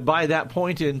that by that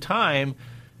point in time,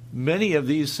 many of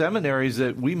these seminaries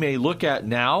that we may look at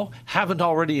now haven't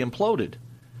already imploded,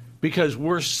 because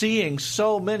we're seeing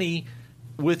so many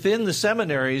within the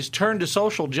seminaries turn to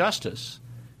social justice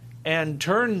and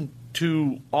turn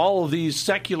to all of these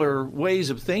secular ways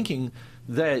of thinking,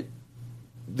 that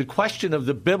the question of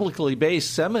the biblically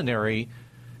based seminary,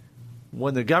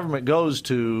 when the government goes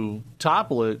to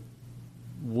topple it,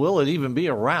 will it even be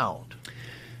around?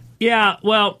 Yeah,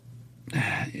 well,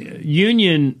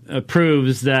 Union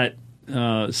proves that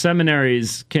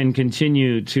seminaries can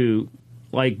continue to,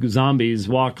 like zombies,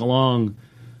 walk along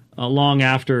long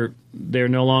after they're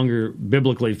no longer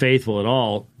biblically faithful at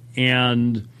all.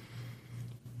 And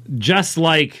just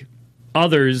like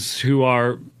others who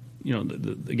are,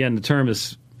 again, the term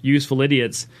is useful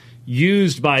idiots,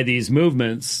 used by these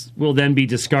movements, will then be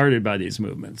discarded by these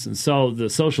movements. And so the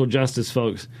social justice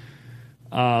folks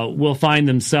will find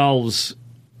themselves,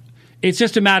 it's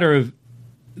just a matter of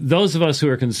those of us who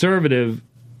are conservative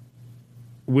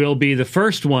will be the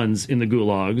first ones in the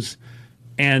gulags,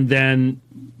 and then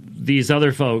these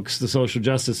other folks, the social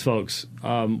justice folks,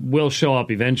 will show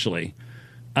up eventually,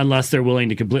 unless they're willing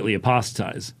to completely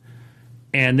apostatize.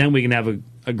 And then we can have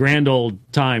a grand old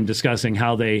time discussing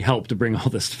how they helped to bring all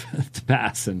this to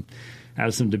pass and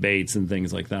have some debates and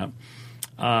things like that.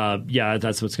 Yeah,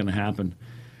 that's what's going to happen.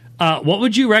 What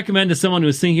would you recommend to someone who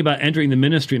is thinking about entering the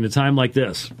ministry in a time like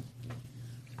this?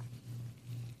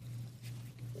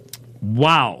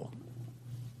 Wow.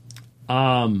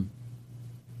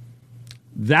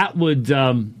 That would,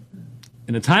 in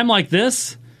a time like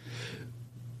this,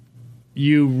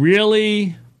 you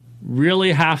really,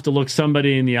 really have to look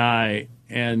somebody in the eye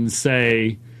and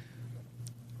say,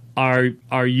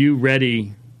 are you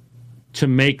ready to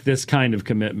make this kind of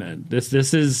commitment?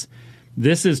 This is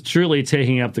truly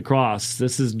taking up the cross.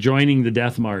 This is joining the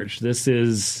death march. This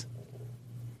is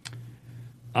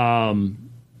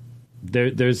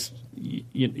there's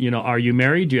are you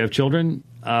married? Do you have children?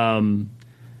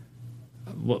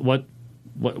 What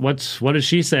does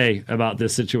she say about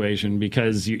this situation?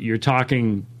 Because you're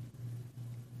talking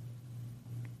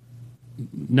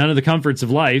none of the comforts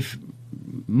of life.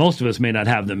 Most of us may not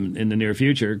have them in the near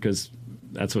future, because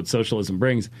that's what socialism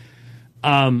brings.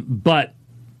 But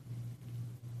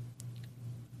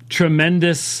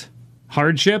tremendous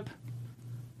hardship,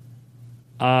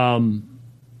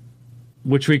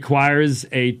 which requires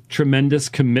a tremendous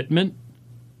commitment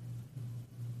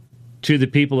to the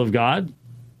people of God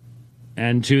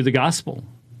and to the gospel.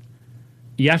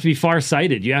 You have to be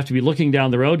farsighted. You have to be looking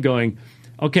down the road going,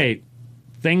 okay,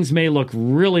 things may look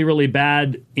really, really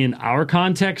bad in our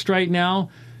context right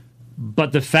now,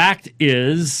 but the fact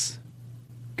is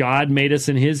God made us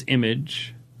in his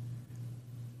image.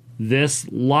 This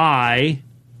lie,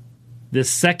 this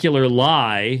secular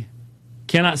lie,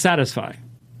 cannot satisfy.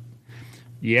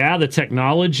 Yeah, the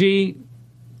technology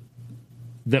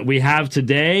that we have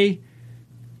today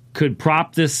could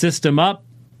prop this system up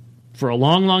for a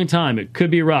long, long time. It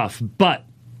could be rough, but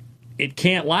it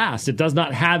can't last. It does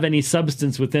not have any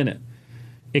substance within it.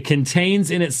 It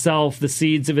contains in itself the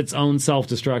seeds of its own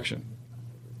self-destruction.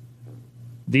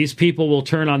 These people will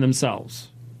turn on themselves.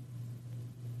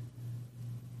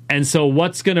 And so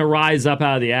what's going to rise up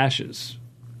out of the ashes?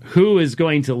 Who is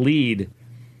going to lead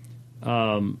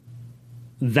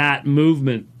that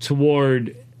movement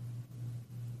toward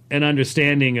an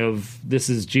understanding of this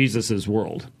is Jesus's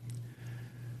world?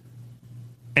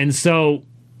 And so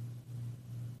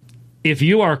if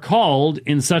you are called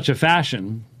in such a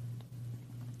fashion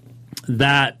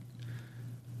that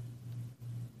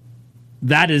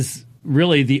is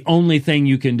really the only thing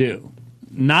you can do,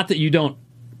 not that you don't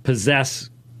possess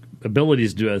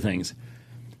abilities to do other things,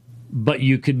 but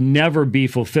you could never be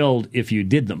fulfilled if you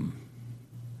did them,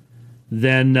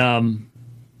 then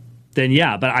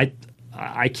yeah. But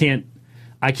I can't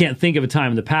think of a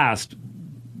time in the past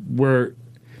where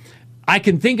I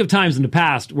can think of times in the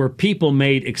past where people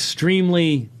made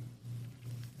extremely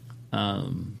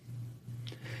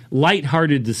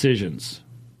lighthearted decisions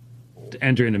to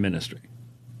enter into ministry,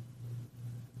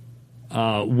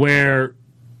 where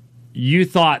you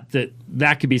thought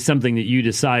that could be something that you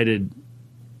decided,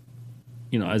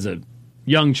 as a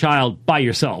young child by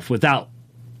yourself without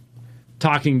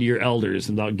talking to your elders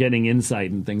and without getting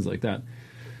insight and things like that.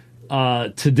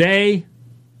 Today,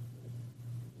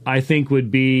 I think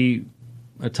would be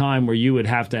a time where you would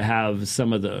have to have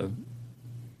some of the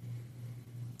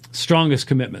strongest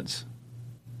commitments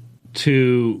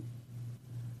to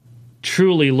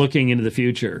truly looking into the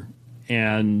future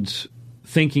and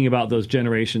thinking about those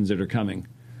generations that are coming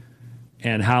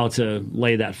and how to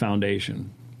lay that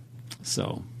foundation.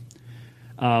 So,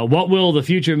 what will the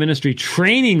future ministry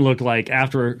training look like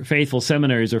after faithful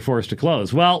seminaries are forced to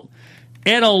close? Well,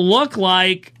 it'll look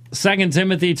like 2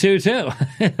 Timothy 2:2.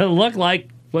 It'll look like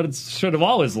what it should have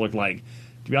always looked like,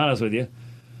 to be honest with you.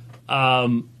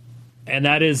 And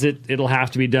that is it'll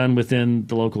have to be done within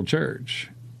the local church.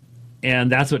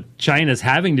 And that's what China's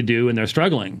having to do, and they're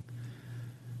struggling.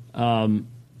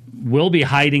 We'll be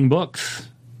hiding books.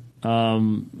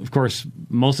 Of course,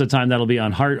 most of the time that'll be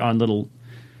on little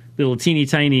teeny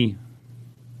tiny,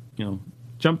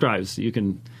 jump drives.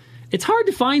 It's hard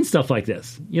to find stuff like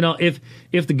this.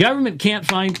 If the government can't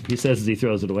find, he says as he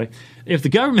throws it away. If the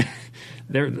government,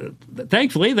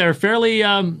 thankfully they're fairly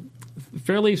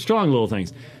strong little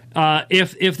things.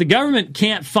 If the government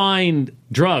can't find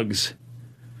drugs,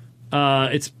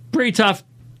 it's pretty tough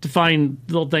to find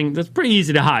little thing that's pretty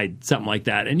easy to hide, something like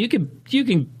that. And you can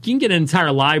get an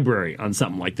entire library on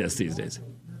something like this these days.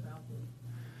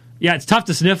 Yeah, it's tough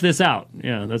to sniff this out.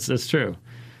 Yeah, that's true.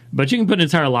 But you can put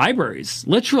entire libraries,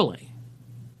 literally,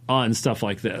 on stuff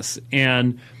like this.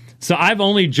 And so I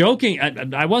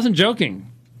wasn't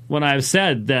joking when I've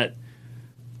said that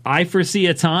I foresee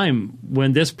a time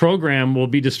when this program will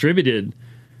be distributed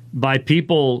by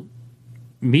people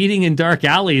meeting in dark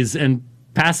alleys and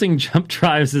passing jump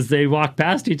drives as they walk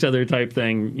past each other type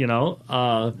thing,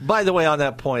 By the way, on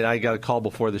that point, I got a call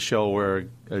before the show where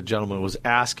a gentleman was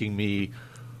asking me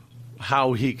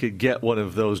how he could get one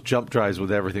of those jump drives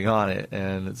with everything on it.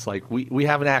 And it's like, we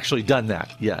haven't actually done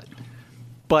that yet.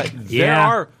 But there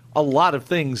are a lot of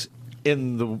things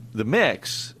in the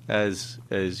mix, as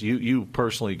you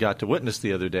personally got to witness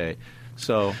the other day.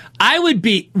 So I would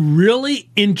be really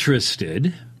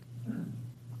interested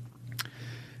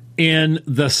in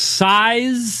the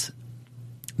size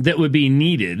that would be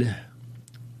needed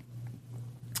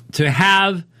to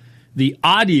have the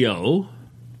audio,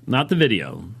 not the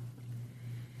video,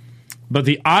 but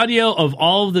the audio of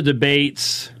all of the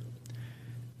debates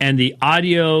and the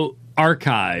audio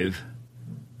archive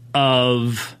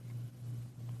of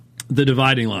the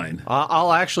dividing line.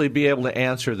 I'll actually be able to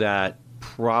answer that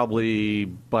probably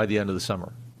by the end of the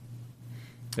summer.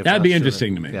 That'd be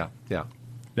interesting to me. Yeah.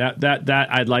 That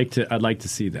I'd like to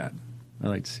see that. I'd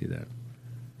like to see that.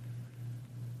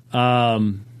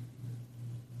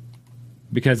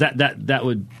 Because that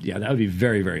would be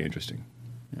very, very interesting.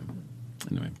 Yeah.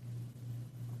 Anyway.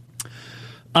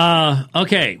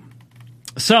 Okay.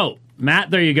 So,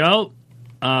 Matt, there you go.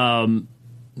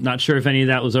 Not sure if any of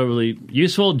that was overly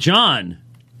useful. John,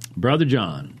 Brother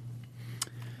John.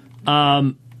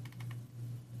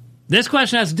 This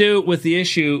question has to do with the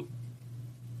issue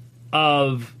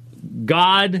of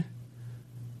God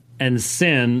and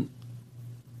sin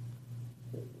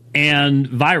and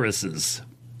viruses.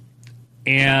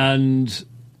 And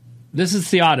this is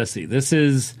theodicy.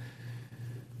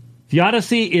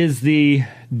 Theodicy is the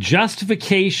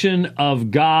justification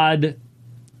of God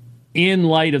in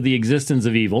light of the existence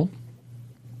of evil.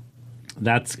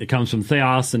 It comes from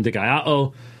theos and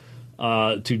dikaiao,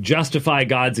 to justify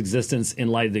God's existence in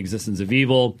light of the existence of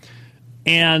evil.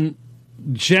 And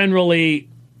generally,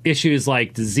 issues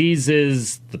like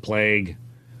diseases, the plague,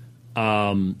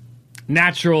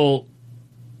 natural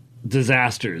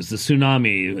disasters, the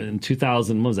tsunami in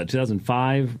 2000, what was that,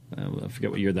 2005? I forget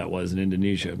what year that was in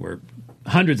Indonesia, where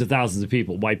hundreds of thousands of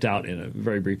people wiped out in a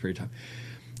very brief period of time.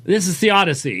 This is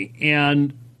theodicy,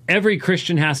 and every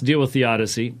Christian has to deal with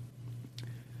theodicy.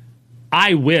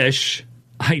 I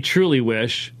truly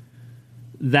wish,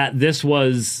 that this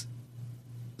was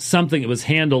something that was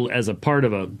handled as a part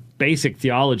of a basic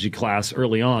theology class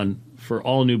early on for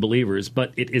all new believers,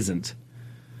 but it isn't.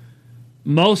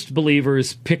 Most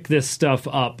believers pick this stuff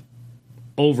up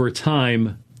over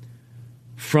time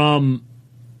from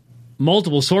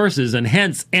multiple sources and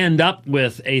hence end up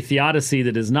with a theodicy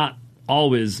that is not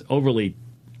always overly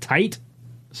tight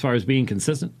as far as being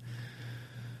consistent.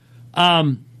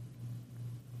 And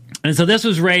so this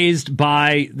was raised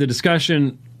by the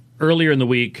discussion earlier in the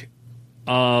week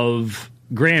of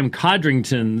Graham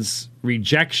Codrington's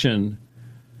rejection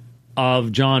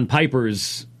of John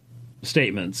Piper's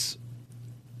statements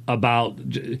about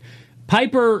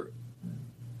Piper.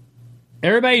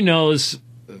 Everybody knows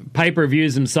Piper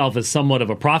views himself as somewhat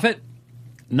of a prophet,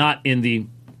 not in the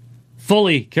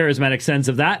fully charismatic sense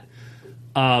of that,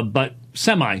 but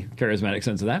semi-charismatic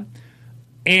sense of that.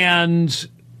 And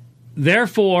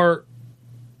therefore,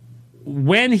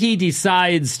 when he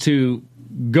decides to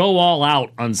go all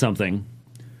out on something,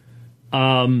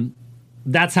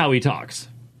 that's how he talks.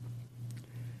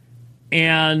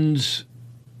 And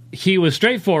he was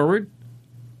straightforward,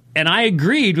 and I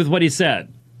agreed with what he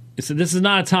said. He said, this is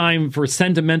not a time for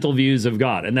sentimental views of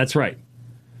God, and that's right.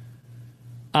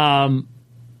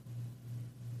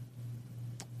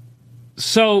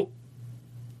 So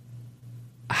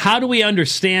how do we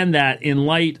understand that in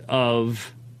light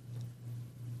of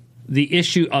the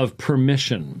issue of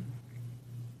permission?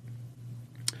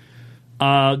 The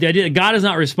idea that God is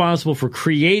not responsible for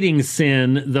creating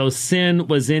sin, though sin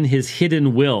was in his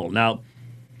hidden will. Now,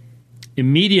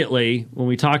 immediately, when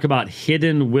we talk about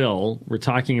hidden will, we're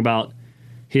talking about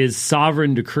his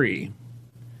sovereign decree.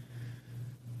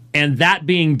 And that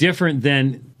being different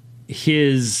than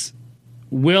his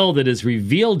will that is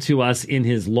revealed to us in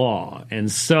his law. And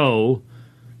so,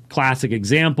 classic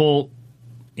example,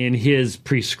 in his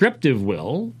prescriptive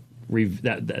will,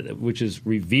 which is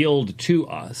revealed to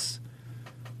us,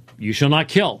 you shall not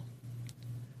kill.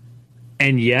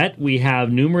 And yet, we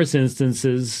have numerous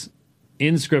instances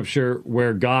in Scripture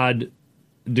where God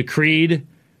decreed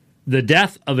the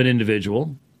death of an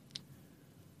individual.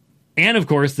 And, of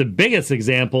course, the biggest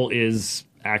example is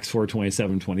Acts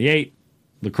 4:27-28,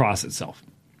 the cross itself.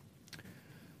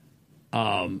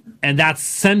 And that's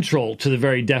central to the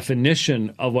very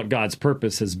definition of what God's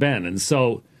purpose has been. And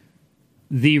so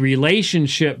the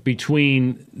relationship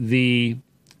between the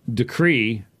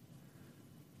decree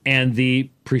and the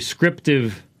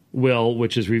prescriptive will,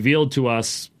 which is revealed to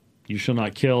us, you shall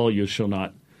not kill, you shall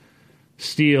not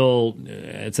steal,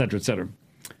 etc., etc.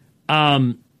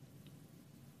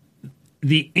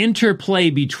 The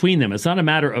interplay between them, it's not a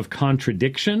matter of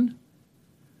contradiction.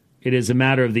 It is a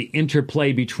matter of the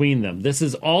interplay between them. This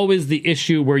is always the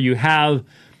issue where you have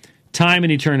time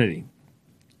and eternity.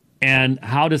 And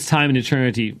how does time and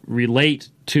eternity relate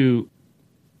to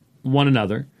one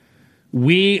another?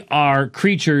 We are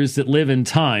creatures that live in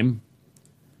time.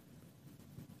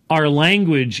 Our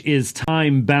language is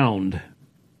time-bound.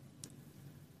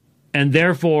 And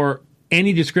therefore,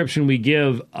 any description we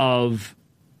give of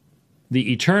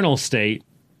the eternal state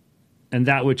and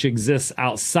that which exists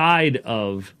outside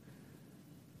of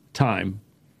time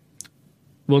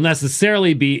will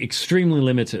necessarily be extremely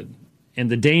limited. And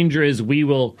the danger is we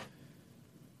will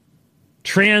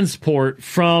transport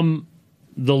from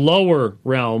the lower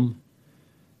realm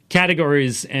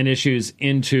categories and issues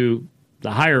into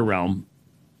the higher realm.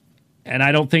 And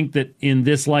I don't think that in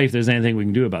this life there's anything we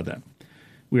can do about that.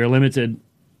 We are limited.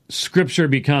 Scripture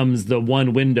becomes the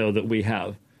one window that we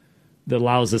have that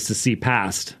allows us to see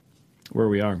past where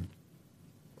we are.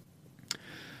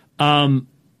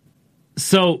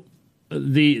 So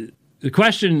the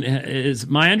question is,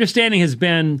 my understanding has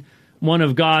been one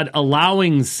of God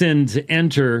allowing sin to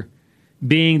enter,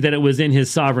 being that it was in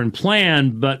his sovereign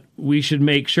plan, but we should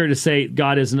make sure to say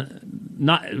God is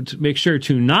not to make sure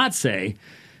to not say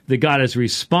that God is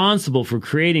responsible for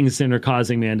creating sin or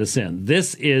causing man to sin.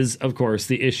 This is, of course,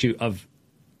 the issue of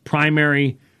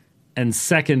primary and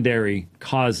secondary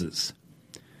causes.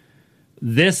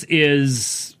 This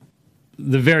is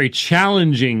the very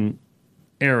challenging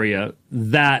area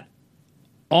that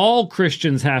all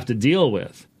Christians have to deal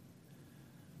with,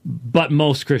 but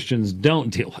most Christians don't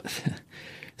deal with.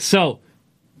 So,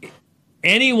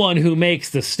 anyone who makes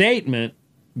the statement,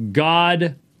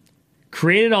 God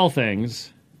created all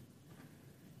things,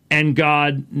 and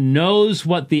God knows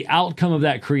what the outcome of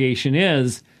that creation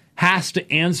is, has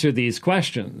to answer these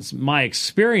questions. My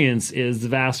experience is the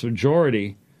vast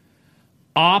majority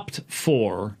opt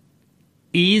for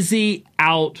easy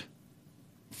out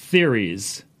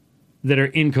theories that are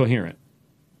incoherent,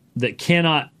 that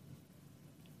cannot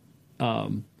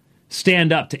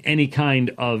stand up to any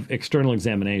kind of external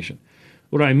examination.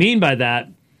 What I mean by that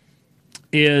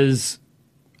is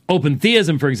open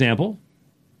theism, for example,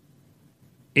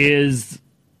 is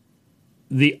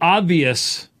the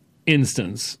obvious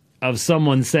instance of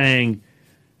someone saying,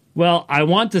 well, I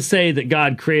want to say that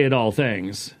God created all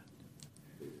things,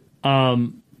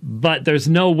 but there's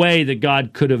no way that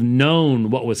God could have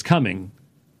known what was coming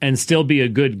and still be a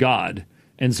good God.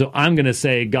 And so I'm going to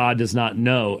say God does not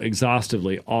know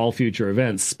exhaustively all future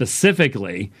events.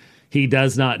 Specifically, he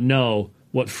does not know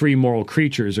what free moral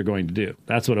creatures are going to do.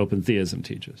 That's what open theism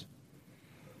teaches.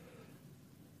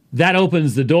 That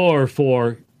opens the door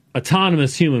for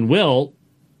autonomous human will.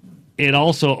 It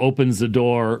also opens the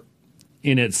door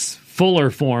in its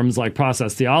fuller forms, like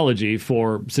process theology,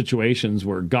 for situations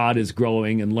where God is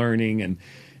growing and learning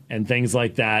and things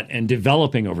like that, and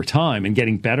developing over time and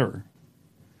getting better.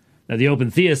 Now, the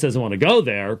open theist doesn't want to go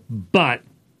there, but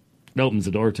it opens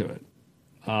the door to it.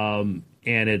 And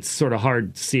it's sort of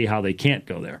hard to see how they can't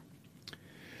go there.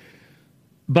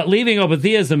 But leaving open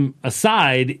theism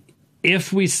aside,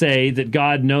 if we say that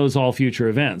God knows all future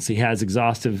events, he has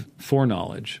exhaustive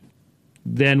foreknowledge,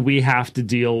 then we have to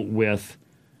deal with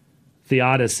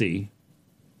theodicy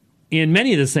in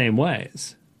many of the same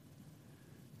ways.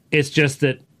 It's just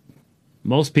that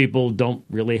most people don't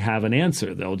really have an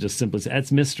answer. They'll just simply say,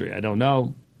 it's mystery. I don't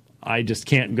know. I just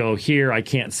can't go here. I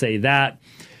can't say that.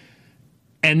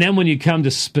 And then when you come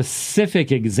to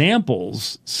specific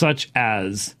examples, such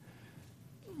as,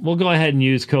 we'll go ahead and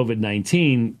use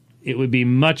COVID-19, it would be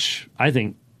I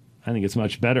think it's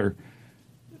much better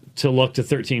to look to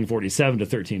 1347 to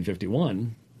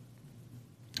 1351,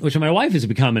 which my wife has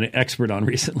become an expert on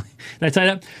recently. Did I tell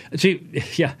you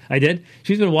that? Yeah, I did.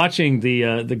 She's been watching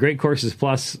the Great Courses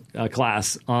Plus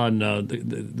class on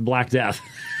the Black Death.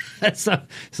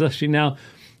 so she now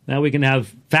we can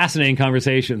have fascinating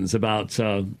conversations about,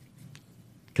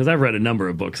 because I've read a number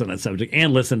of books on that subject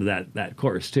and listened to that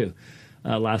course too,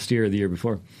 last year or the year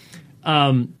before.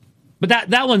 But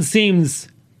that one seems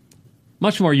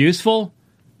much more useful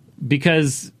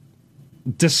because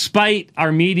despite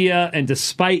our media and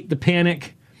despite the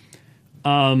panic,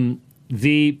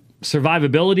 the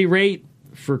survivability rate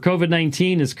for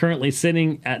COVID-19 is currently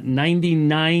sitting at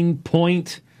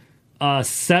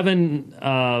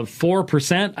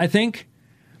 99.74%, I think.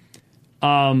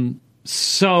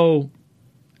 So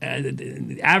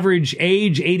average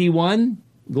age 81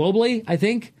 globally, I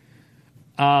think.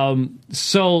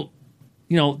 So,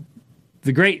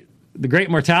 the great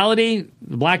mortality,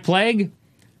 the Black Plague,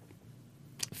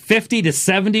 50 to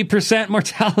 70%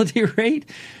 mortality rate.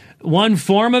 One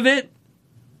form of it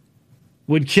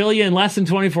would kill you in less than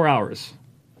 24 hours,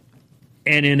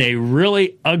 and in a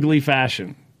really ugly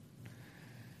fashion.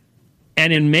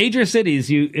 And in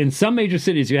some major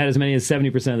cities, you had as many as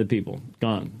 70% of the people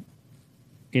gone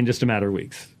in just a matter of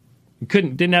weeks. You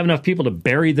didn't have enough people to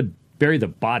bury the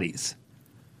bodies.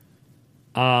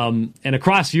 And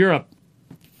across Europe,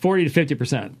 40 to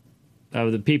 50%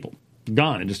 of the people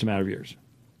gone in just a matter of years.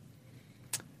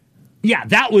 Yeah,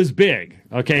 that was big.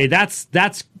 Okay, that's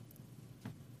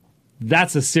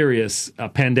a serious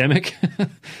pandemic,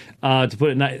 to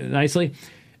put it nicely.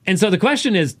 And so the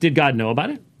question is, did God know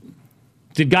about it?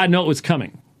 Did God know it was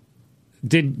coming?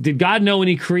 Did God know when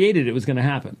he created it was going to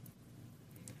happen?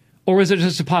 Or was it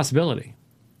just a possibility?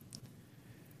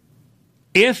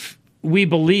 If we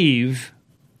believe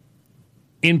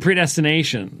in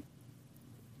predestination,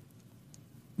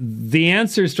 the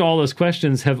answers to all those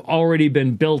questions have already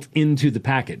been built into the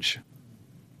package.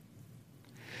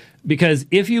 Because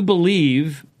if you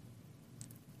believe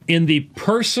in the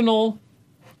personal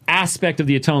aspect of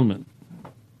the atonement,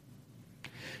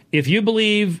 if you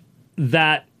believe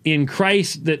that in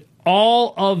Christ, that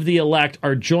all of the elect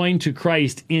are joined to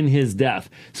Christ in his death,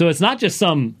 so it's not just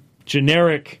some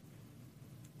generic,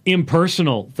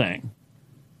 impersonal thing,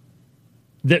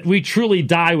 that we truly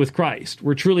die with Christ,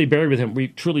 we're truly buried with him, we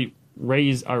truly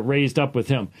are raised up with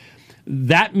him.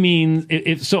 That means,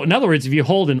 in other words, if you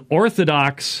hold an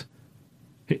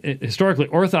historically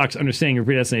orthodox understanding of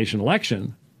predestination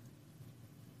election,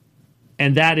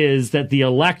 and that is that the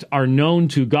elect are known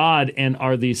to God and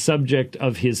are the subject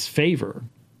of his favor,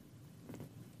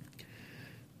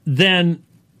 then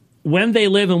when they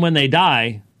live and when they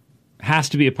die has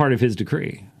to be a part of his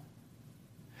decree.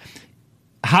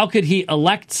 How could he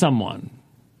elect someone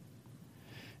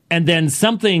and then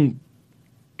something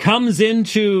comes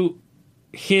into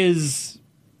his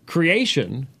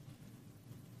creation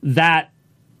that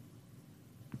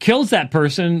kills that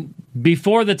person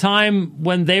before the time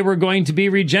when they were going to be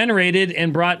regenerated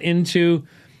and brought into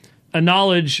a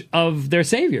knowledge of their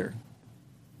Savior?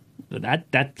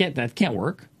 That can't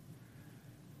work.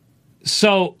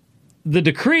 So the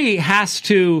decree has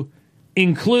to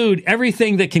include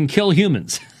everything that can kill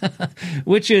humans,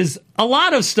 which is a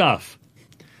lot of stuff.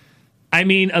 I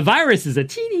mean, a virus is a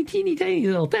teeny, teeny, tiny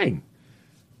little thing.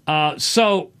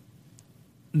 So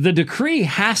the decree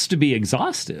has to be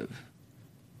exhaustive.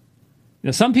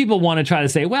 Some people want to try to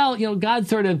say, well, God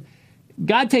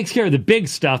takes care of the big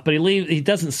stuff, but he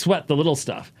doesn't sweat the little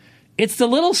stuff. It's the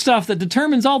little stuff that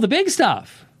determines all the big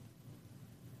stuff.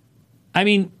 I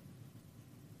mean,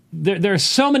 there are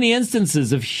so many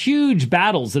instances of huge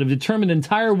battles that have determined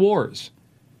entire wars,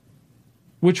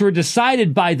 which were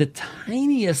decided by the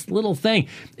tiniest little thing.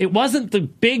 It wasn't the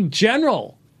big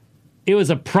general. It was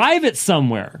a private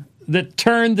somewhere that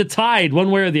turned the tide one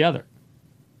way or the other.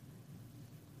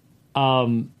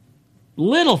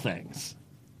 Little things.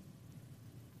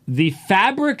 The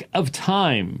fabric of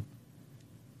time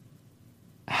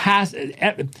has...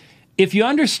 If you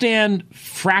understand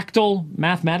fractal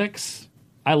mathematics...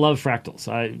 I love fractals.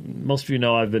 Most of you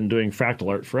know I've been doing fractal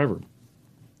art forever.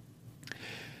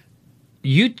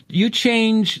 You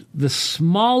change the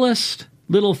smallest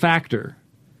little factor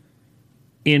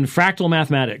in fractal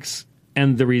mathematics,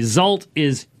 and the result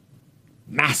is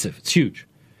massive. It's huge.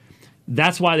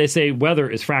 That's why they say weather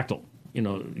is fractal. You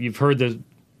know, you've heard the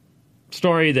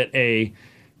story that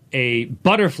a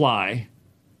butterfly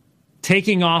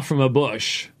taking off from a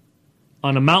bush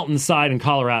on a mountainside in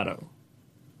Colorado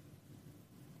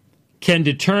can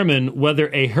determine whether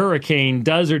a hurricane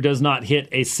does or does not hit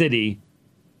a city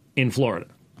in Florida.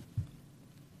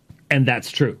 And that's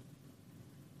true.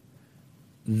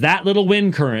 That little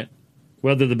wind current,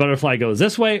 whether the butterfly goes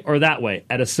this way or that way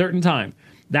at a certain time,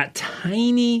 that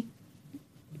tiny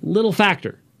little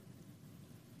factor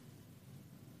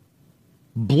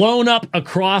blown up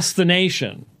across the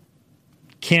nation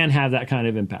can have that kind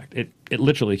of impact. It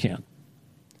literally can.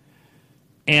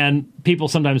 And people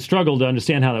sometimes struggle to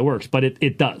understand how that works, but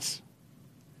it does.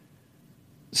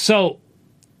 So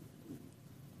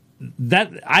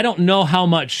that I don't know how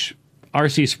much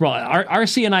R.C. Sproul...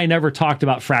 R.C. and I never talked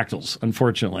about fractals,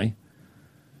 unfortunately.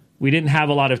 We didn't have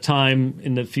a lot of time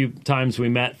in the few times we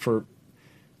met for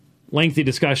lengthy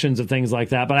discussions of things like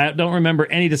that, but I don't remember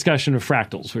any discussion of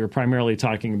fractals. We were primarily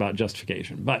talking about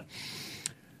justification. But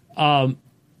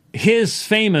his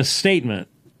famous statement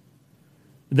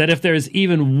that if there's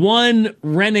even one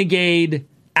renegade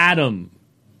atom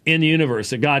in the universe,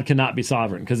 that God cannot be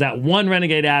sovereign, because that one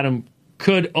renegade atom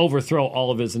could overthrow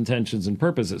all of his intentions and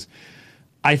purposes,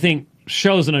 I think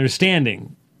shows an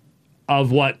understanding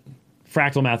of what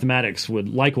fractal mathematics would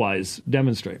likewise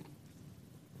demonstrate.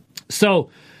 So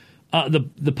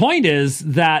the point is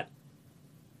that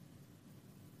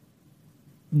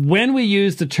when we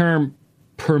use the term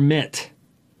permit,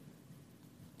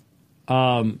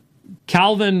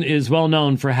 Calvin is well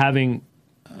known for having,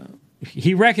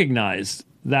 he recognized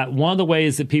that one of the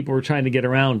ways that people were trying to get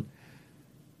around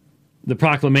the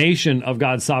proclamation of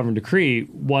God's sovereign decree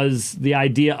was the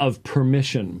idea of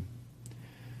permission.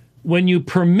 When you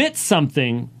permit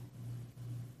something,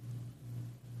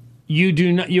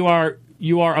 you are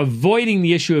avoiding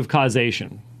the issue of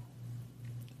causation.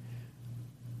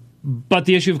 But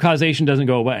the issue of causation doesn't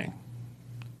go away.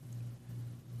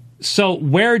 So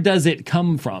where does it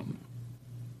come from?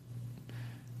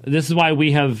 This is why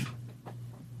we have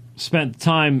spent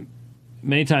time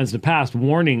many times in the past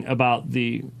warning about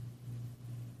the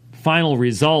final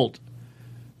result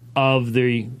of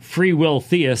the free will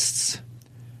theists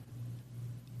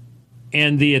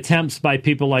and the attempts by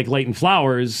people like Leighton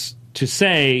Flowers to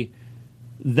say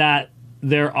that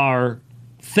there are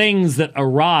things that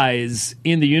arise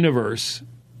in the universe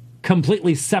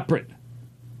completely separate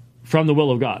from the will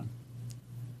of God,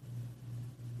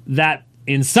 that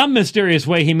in some mysterious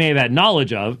way he may have had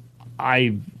knowledge of.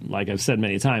 Like I've said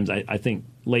many times, I think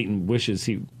Leighton wishes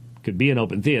he could be an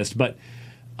open theist, but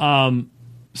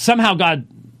somehow God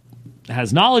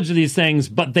has knowledge of these things,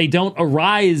 but they don't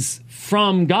arise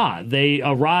from God. They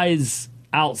arise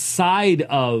outside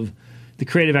of the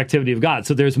creative activity of God.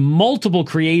 So there's multiple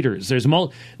creators. There's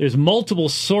multiple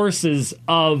sources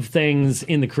of things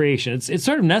in the creation. It's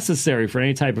sort of necessary for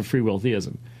any type of free will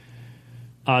theism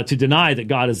to deny that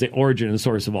God is the origin and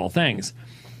source of all things.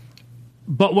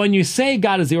 But when you say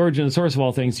God is the origin and source of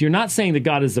all things, you're not saying that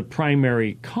God is the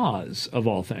primary cause of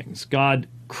all things. God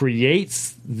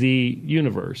creates the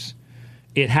universe.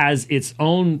 It has its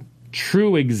own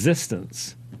true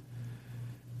existence.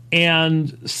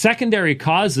 And secondary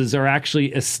causes are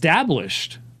actually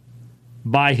established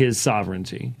by his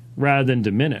sovereignty rather than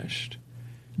diminished.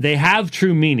 They have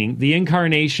true meaning. The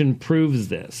incarnation proves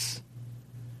this.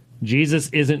 Jesus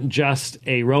isn't just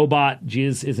a robot.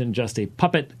 Jesus isn't just a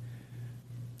puppet.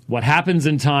 What happens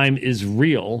in time is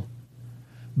real,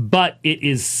 but it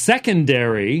is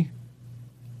secondary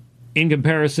in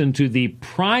comparison to the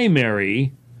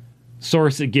primary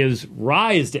source that gives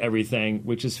rise to everything,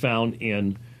 which is found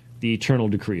in the eternal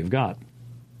decree of God.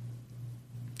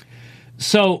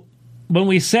 So when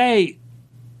we say,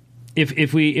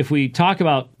 if we talk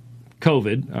about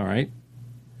COVID, all right,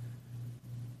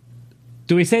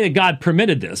 do we say that God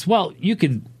permitted this? Well, you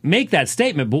could make that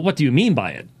statement, but what do you mean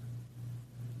by it?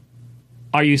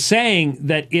 Are you saying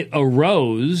that it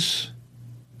arose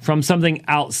from something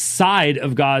outside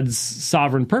of God's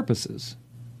sovereign purposes?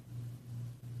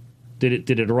 Did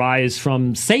it arise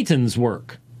from Satan's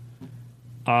work?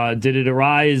 Did it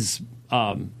arise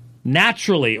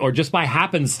naturally, or just by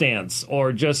happenstance,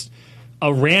 or just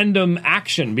a random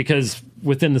action? Because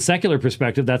within the secular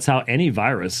perspective, that's how any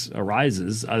virus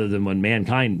arises, other than when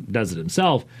mankind does it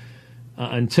himself.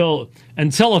 Until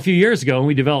a few years ago, when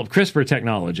we developed CRISPR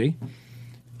technology,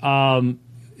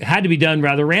 it had to be done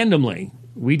rather randomly.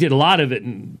 We did a lot of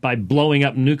it by blowing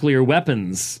up nuclear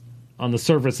weapons on the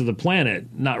surface of the planet,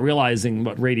 not realizing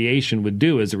what radiation would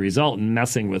do as a result and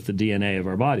messing with the DNA of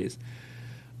our bodies.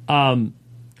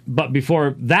 But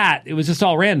before that, it was just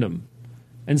all random.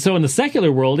 And so in the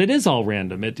secular world, it is all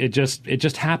random. It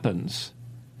just happens.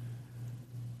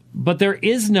 But there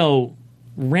is no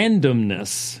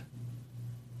randomness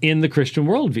in the Christian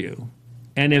worldview.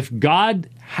 And if God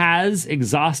has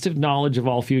exhaustive knowledge of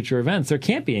all future events, there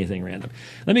can't be anything random.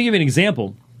 Let me give you an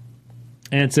example.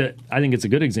 And I think it's a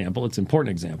good example. It's an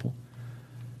important example.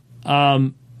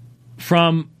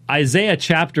 From Isaiah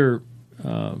chapter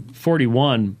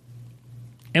 41,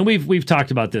 and we've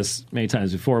talked about this many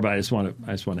times before, but I just want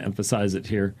to emphasize it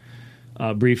here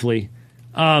briefly.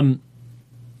 When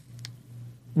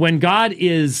God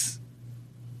is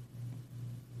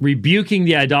rebuking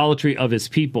the idolatry of his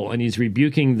people, and he's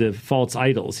rebuking the false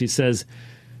idols, he says,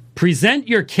 present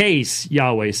your case,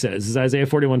 Yahweh says. This is Isaiah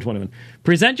 41:21.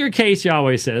 Present your case,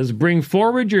 Yahweh says. Bring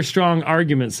forward your strong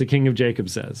arguments, the King of Jacob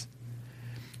says.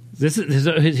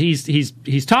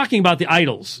 He's talking about the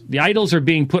idols. The idols are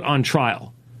being put on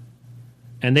trial.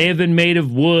 And they have been made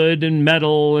of wood and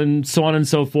metal and so on and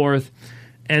so forth.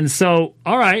 And so,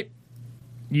 all right,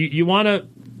 you want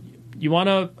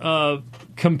to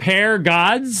compare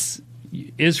gods,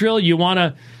 Israel? You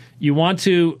want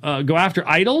to go after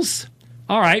idols?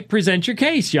 All right, present your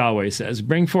case, Yahweh says.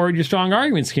 Bring forward your strong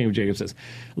arguments, King of Jacob says.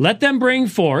 Let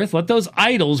those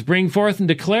idols bring forth and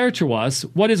declare to us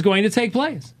what is going to take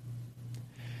place.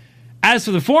 As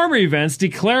for the former events,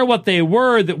 declare what they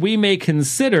were, that we may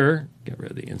consider, get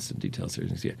rid of the instant details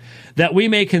here, that we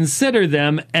may consider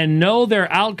them and know their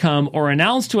outcome, or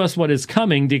announce to us what is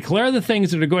coming. Declare the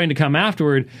things that are going to come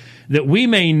afterward, that we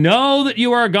may know that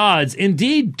you are gods.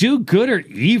 Indeed, do good or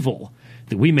evil,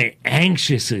 that we may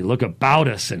anxiously look about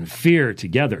us and fear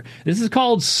together. This is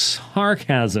called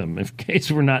sarcasm, in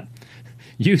case we're not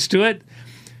used to it.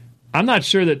 I'm not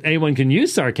sure that anyone can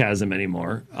use sarcasm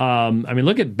anymore.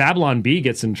 Look at Babylon Bee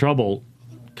gets in trouble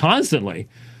constantly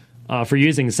for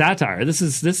using satire. This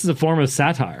is a form of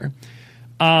satire.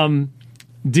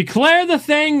 Declare the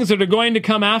things that are going to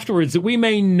come afterwards, that we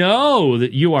may know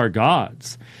that you are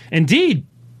gods. Indeed,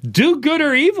 do good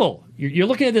or evil. You're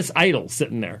looking at this idol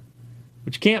sitting there,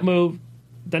 which can't move,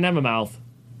 doesn't have a mouth.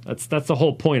 That's the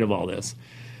whole point of all this.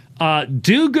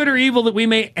 Do good or evil, that we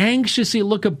may anxiously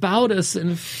look about us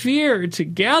and fear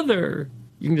together.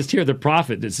 You can just hear the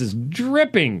prophet. This is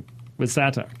dripping with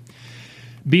satire.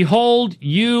 Behold,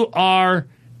 you are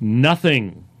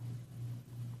nothing.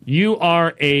 You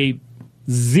are a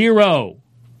zero.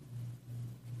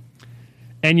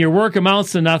 And your work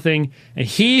amounts to nothing. And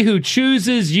he who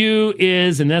chooses you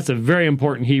is, and that's a very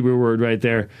important Hebrew word right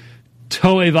there,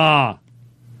 toevah.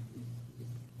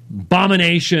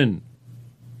 Abomination.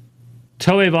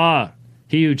 Toevah,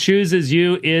 he who chooses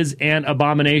you is an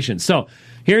abomination. So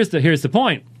here's the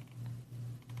point.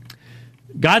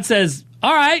 God says,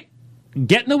 all right,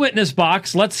 get in the witness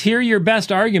box. Let's hear your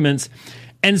best arguments.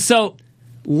 And so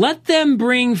let them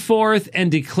bring forth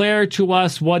and declare to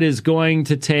us what is going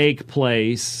to take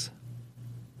place.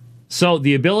 So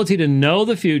the ability to know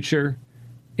the future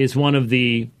is one of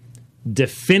the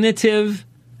definitive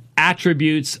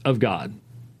attributes of God.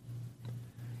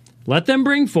 Let them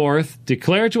bring forth,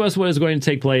 declare to us what is going to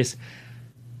take place.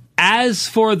 As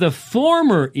for the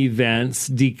former events,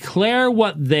 declare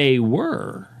what they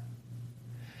were,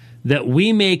 that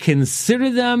we may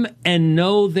consider them and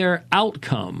know their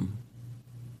outcome.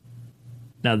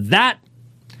 Now that,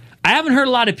 I haven't heard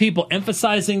a lot of people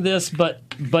emphasizing this, but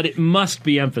it must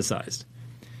be emphasized.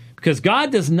 Because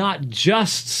God does not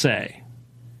just say,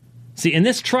 see, in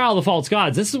this trial of false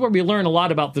gods, this is where we learn a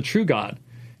lot about the true God.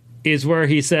 Is where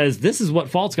he says, this is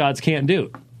what false gods can't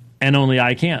do, and only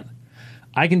I can.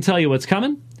 I can tell you what's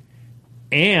coming,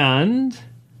 and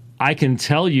I can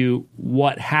tell you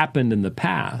what happened in the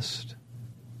past.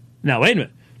 Now, wait a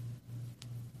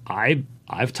minute.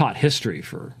 I've taught history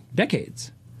for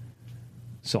decades,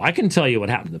 so I can tell you what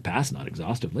happened in the past, not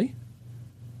exhaustively.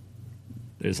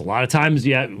 There's a lot of times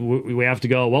we have to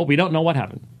go, well, we don't know what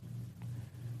happened.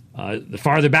 The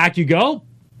farther back you go,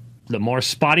 the more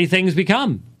spotty things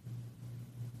become.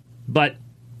 But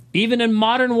even in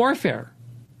modern warfare,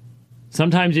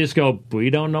 sometimes you just go, we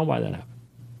don't know why that happened.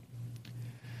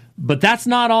 But that's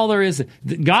not all there is.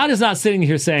 God is not sitting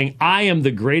here saying, I am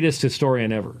the greatest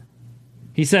historian ever.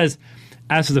 He says,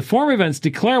 as for the former events,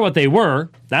 declare what they were.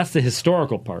 That's the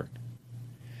historical part.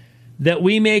 That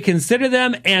we may consider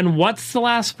them, and what's the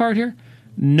last part here?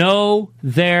 Know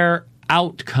their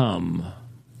outcome.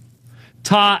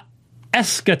 Ta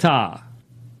eskata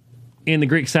in the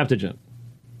Greek Septuagint.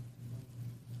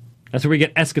 That's where we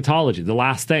get eschatology, the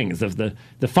last things, of the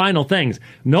final things.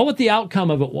 Know what the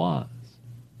outcome of it was.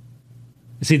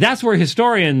 See, that's where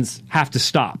historians have to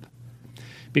stop.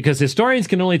 Because historians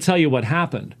can only tell you what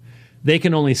happened. They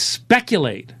can only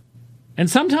speculate. And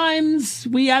sometimes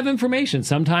we have information.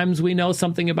 Sometimes we know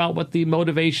something about what the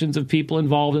motivations of people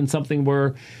involved in something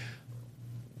were.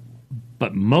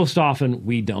 But most often,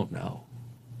 we don't know.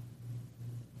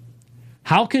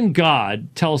 How can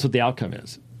God tell us what the outcome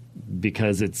is?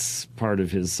 Because it's part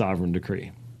of his sovereign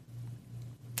decree.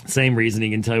 Same reason he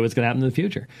can tell you what's going to happen in the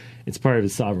future. It's part of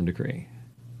his sovereign decree.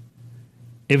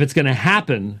 If it's going to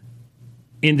happen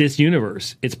in this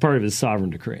universe, it's part of his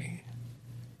sovereign decree.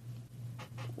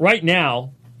 Right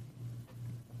now,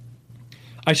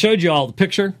 I showed you all the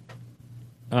picture,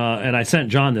 and I sent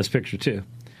John this picture too.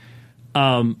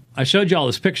 I showed you all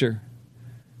this picture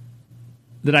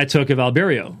that I took of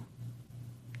Albireo.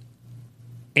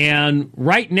 And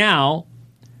right now,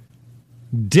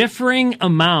 differing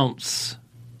amounts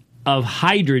of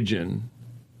hydrogen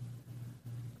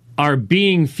are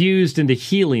being fused into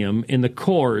helium in the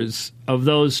cores of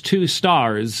those two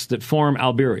stars that form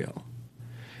Albireo.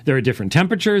 There are different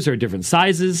temperatures, there are different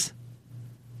sizes.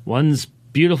 One's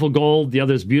beautiful gold, the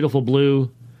other's beautiful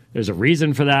blue. There's a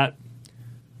reason for that.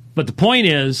 But the point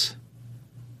is,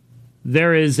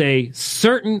 there is a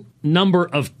certain number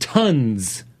of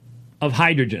tons of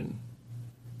hydrogen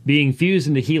being fused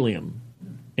into helium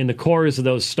in the cores of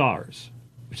those stars,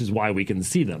 which is why we can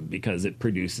see them, because it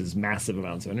produces massive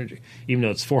amounts of energy, even though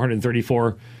it's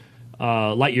 434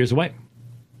 light years away.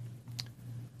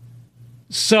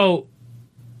 So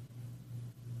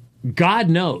God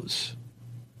knows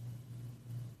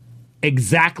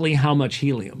exactly how much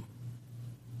helium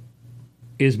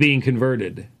is being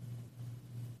converted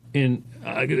in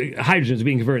hydrogen is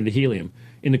being converted into helium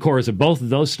in the cores of both of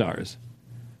those stars.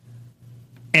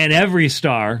 And every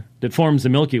star that forms the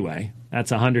Milky Way,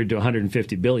 that's 100 to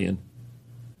 150 billion,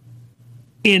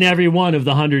 in every one of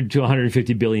the 100 to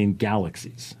 150 billion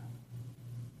galaxies.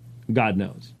 God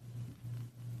knows.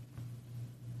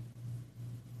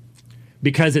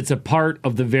 Because it's a part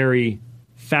of the very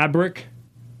fabric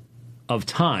of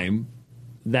time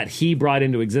that he brought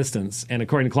into existence. And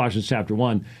according to Colossians chapter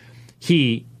 1,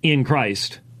 he, in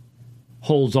Christ,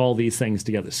 holds all these things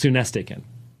together. Sunestiken.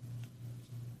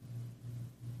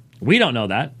 We don't know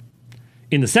that.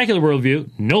 In the secular worldview,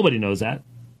 nobody knows that.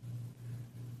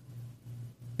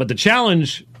 But the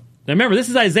challenge, now remember, this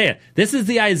is Isaiah. This is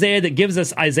the Isaiah that gives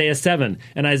us Isaiah 7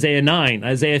 and Isaiah 9,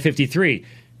 Isaiah 53.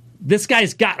 This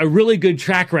guy's got a really good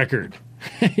track record.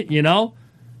 You know?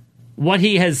 What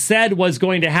he has said was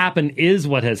going to happen is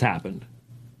what has happened.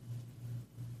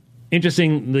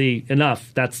 Interestingly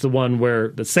enough, that's the one where,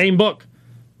 the same book,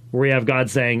 where we have God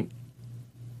saying,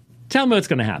 tell me what's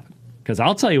going to happen, because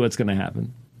I'll tell you what's going to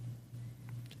happen.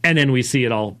 And then we see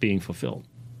it all being fulfilled.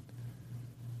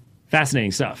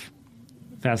 Fascinating stuff.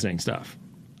 Fascinating stuff.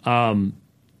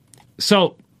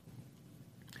 So,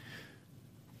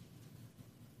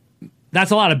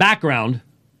 that's a lot of background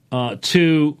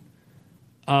to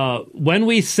when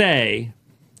we say,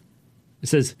 it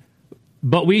says,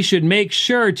 but we should make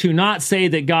sure to not say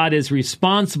that God is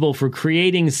responsible for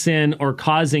creating sin or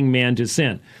causing man to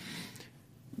sin.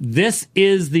 This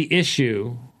is the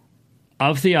issue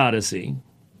of theodicy.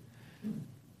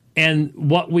 And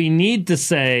what we need to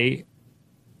say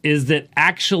is that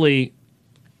actually,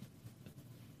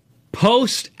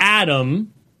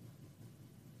 post-Adam,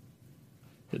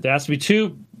 there has to be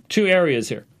two areas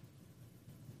here.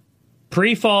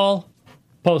 Pre-fall,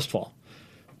 post-fall.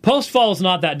 Post-fall is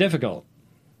not that difficult.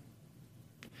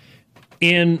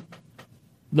 In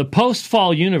the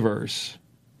post-fall universe,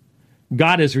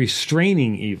 God is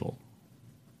restraining evil.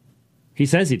 He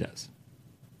says he does.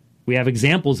 We have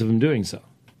examples of him doing so.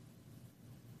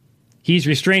 He's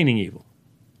restraining evil.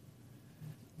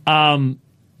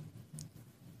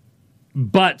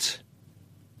 But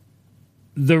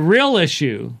the real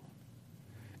issue,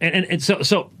 and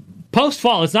so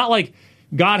post-fall, it's not like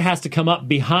God has to come up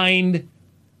behind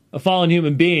a fallen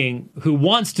human being who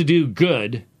wants to do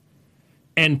good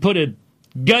and put a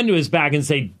gun to his back and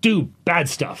say, do bad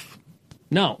stuff.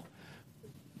 No.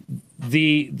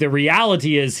 The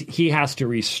reality is he has to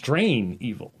restrain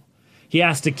evil. He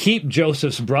has to keep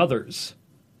Joseph's brothers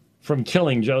from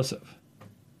killing Joseph.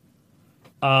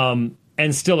 And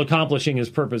still accomplishing his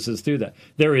purposes through that.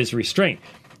 There is restraint.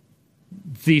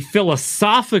 The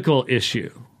philosophical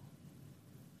issue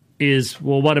is,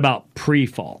 well, what about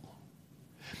pre-fall?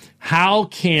 How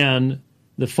can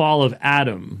the fall of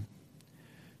Adam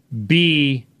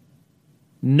be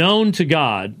known to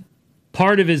God,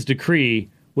 part of his decree,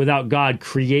 without God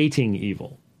creating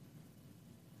evil?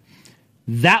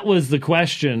 That was the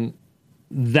question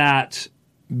that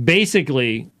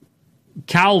basically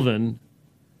Calvin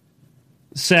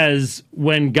says,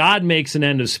 when God makes an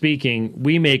end of speaking,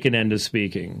 we make an end of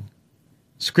speaking.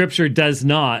 Scripture does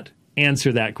not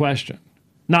answer that question.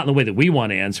 Not in the way that we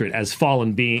want to answer it as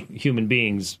fallen human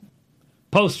beings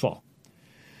post-fall.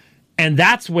 And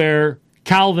that's where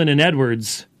Calvin and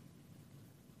Edwards,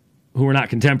 who were not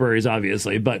contemporaries,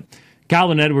 obviously, but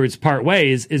Calvin and Edwards part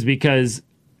ways, is because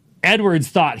Edwards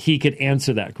thought he could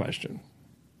answer that question.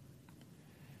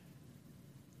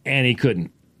 And he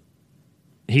couldn't.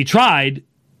 He tried,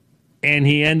 and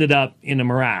he ended up in a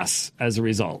morass as a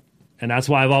result. And that's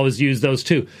why I've always used those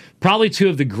two. Probably two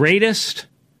of the greatest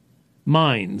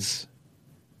minds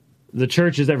the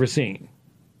church has ever seen.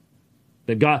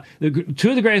 Two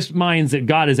of the greatest minds that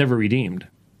God has ever redeemed.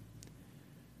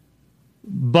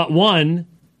 But one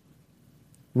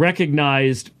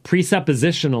recognized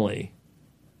presuppositionally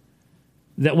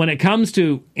that when it comes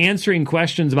to answering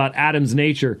questions about Adam's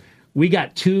nature, we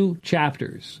got 2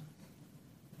 chapters.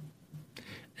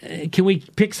 Can we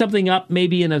pick something up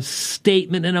maybe in a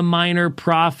statement in a minor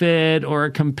prophet or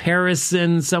a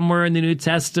comparison somewhere in the New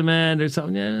Testament or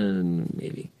something?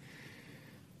 Maybe.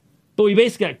 But we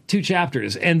basically got 2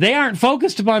 chapters, and they aren't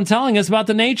focused upon telling us about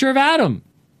the nature of Adam.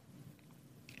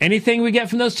 Anything we get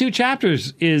from those 2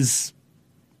 chapters is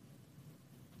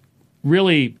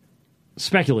really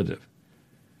speculative.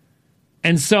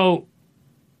 And so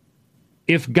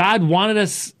if God wanted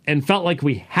us and felt like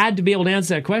we had to be able to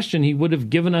answer that question, he would have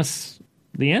given us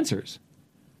the answers.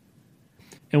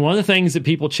 And one of the things that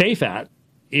people chafe at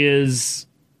is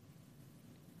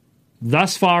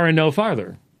thus far and no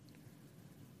farther.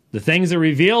 The things that are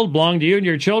revealed belong to you and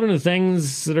your children. The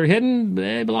things that are hidden,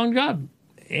 they belong to God.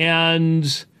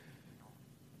 And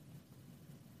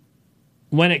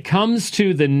when it comes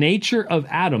to the nature of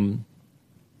Adam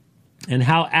and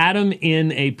how Adam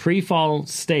in a pre-fall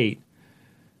state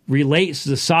relates to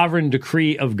the sovereign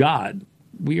decree of God,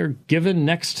 we are given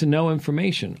next to no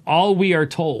information. All we are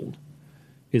told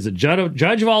is a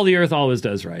judge of all the earth always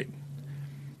does right.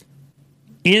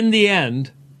 In the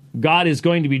end, God is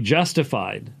going to be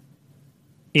justified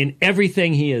in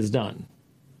everything he has done,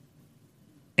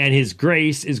 and his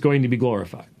grace is going to be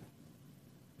glorified.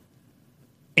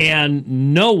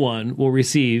 And no one will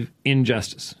receive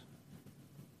injustice.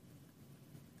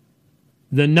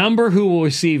 The number who will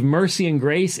receive mercy and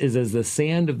grace is as the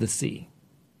sand of the sea.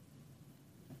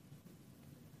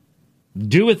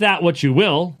 Do with that what you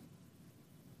will.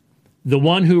 The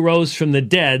one who rose from the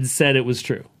dead said it was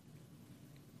true.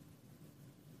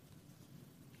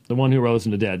 The one who rose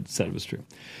from the dead said it was true.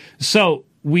 So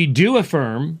we do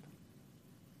affirm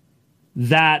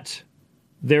that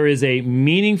there is a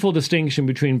meaningful distinction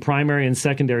between primary and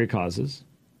secondary causes.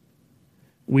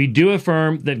 We do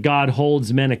affirm that God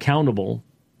holds men accountable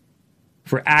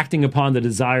for acting upon the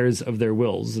desires of their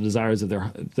wills, the desires of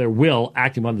their will,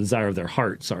 acting upon the desire of their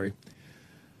heart, sorry.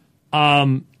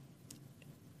 And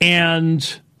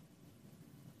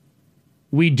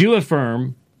we do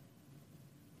affirm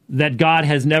that God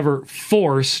has never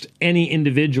forced any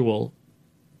individual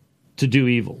to do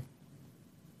evil.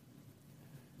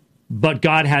 But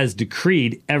God has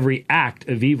decreed every act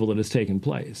of evil that has taken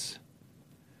place.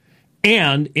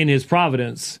 And in his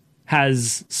providence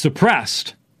has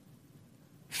suppressed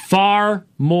far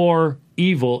more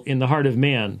evil in the heart of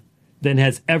man than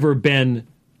has ever been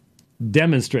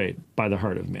demonstrated by the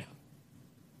heart of man,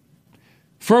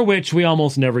 for which we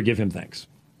almost never give him thanks.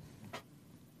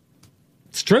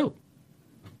 It's true.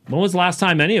 When was the last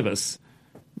time any of us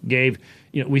gave,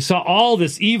 we saw all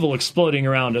this evil exploding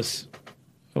around us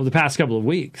over the past couple of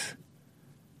weeks.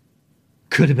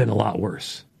 Could have been a lot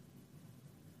worse.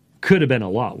 Could have been a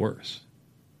lot worse.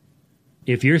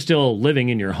 If you're still living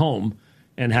in your home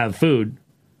and have food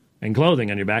and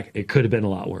clothing on your back, it could have been a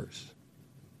lot worse.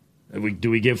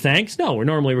 Do we give thanks? No,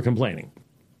 we're complaining.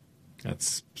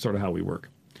 That's sort of how we work.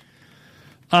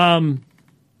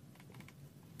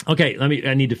 Okay,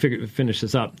 I need to finish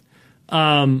this up.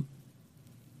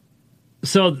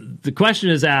 So the question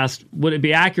is asked, would it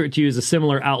be accurate to use a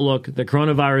similar outlook that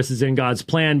coronavirus is in God's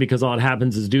plan because all it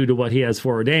happens is due to what he has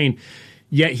foreordained,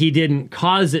 yet he didn't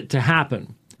cause it to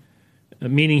happen?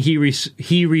 Meaning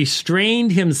he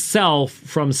restrained himself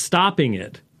from stopping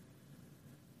it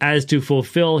as to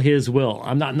fulfill his will.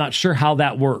 I'm not sure how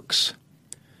that works.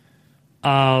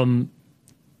 Or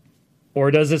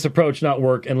does this approach not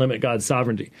work and limit God's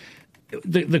sovereignty?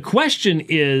 The question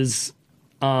is,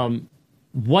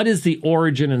 what is the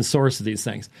origin and source of these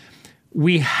things?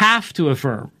 We have to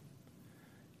affirm,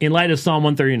 in light of Psalm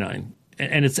 139,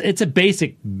 and it's a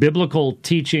basic biblical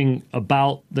teaching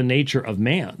about the nature of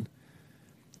man,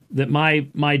 that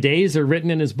my days are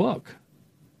written in his book.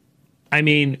 I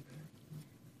mean,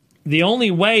 the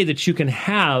only way that you can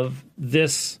have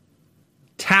this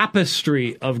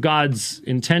tapestry of God's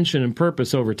intention and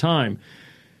purpose over time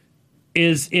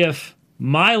is if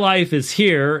my life is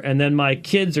here and then my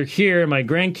kids are here and my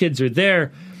grandkids are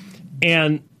there.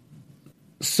 And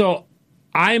so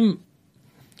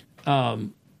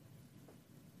we're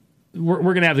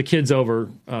going to have the kids over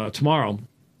tomorrow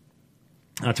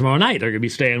night. They're going to be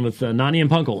staying with Nani and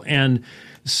Punkle. And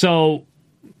so,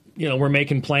 we're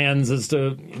making plans as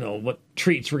to, what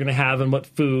treats we're going to have and what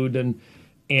food and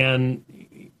the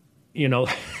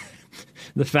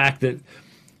fact that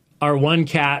our one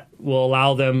cat will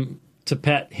allow them to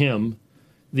pet him.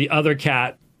 The other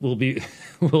cat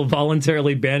will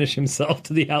voluntarily banish himself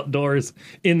to the outdoors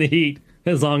in the heat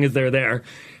as long as they're there.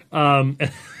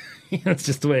 That's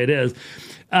just the way it is.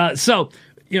 So,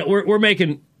 we're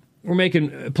making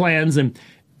plans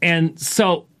and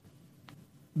so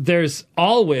there's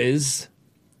always,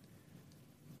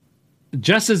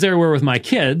 just as there were with my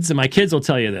kids, and my kids will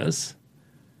tell you this,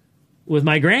 with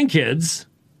my grandkids,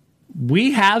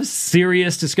 we have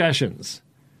serious discussions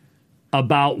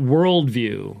about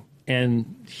worldview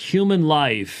and human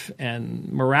life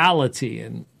and morality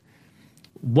and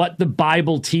what the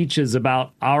Bible teaches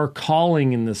about our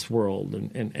calling in this world.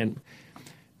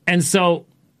 And so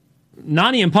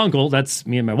Nani and Punkle, that's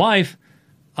me and my wife,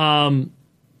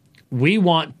 we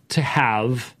want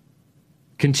to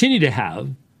continue to have,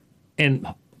 and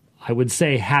I would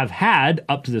say have had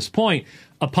up to this point,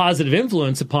 a positive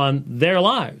influence upon their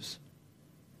lives.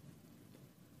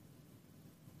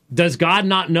 Does God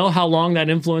not know how long that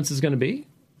influence is going to be?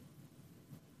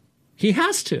 He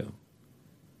has to.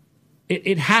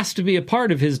 It has to be a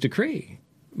part of his decree.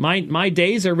 My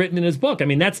days are written in his book. I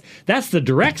mean, that's the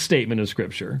direct statement of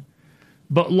Scripture.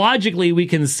 But logically, we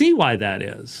can see why that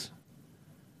is.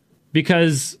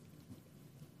 Because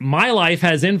my life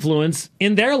has influence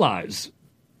in their lives.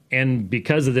 And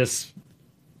because of this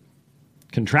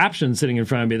contraption sitting in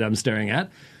front of me that I'm staring at,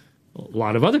 a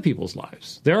lot of other people's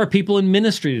lives. There are people in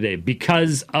ministry today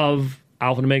because of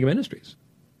Alpha and Omega Ministries.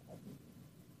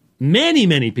 Many,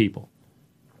 many people.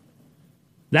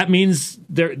 That means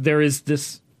there is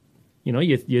this,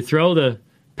 you throw the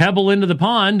pebble into the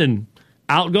pond and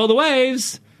out go the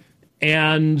waves.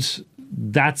 And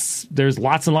there's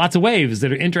lots and lots of waves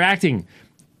that are interacting.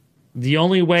 The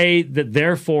only way that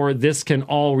therefore this can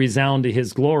all resound to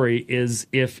his glory is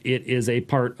if it is a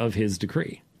part of his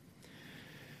decree.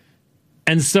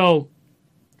 And so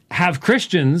has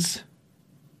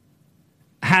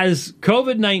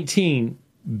COVID-19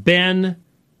 been,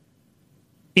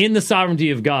 in the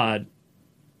sovereignty of God,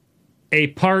 a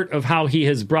part of how he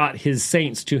has brought his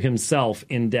saints to himself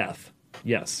in death?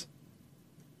 Yes.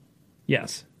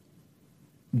 Yes.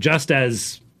 Just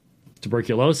as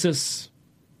tuberculosis,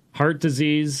 heart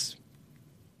disease,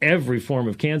 every form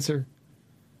of cancer,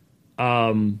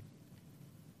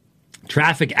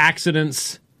 traffic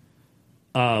accidents,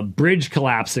 bridge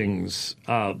collapsings,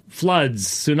 floods,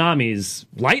 tsunamis,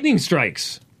 lightning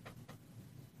strikes.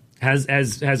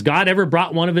 Has God ever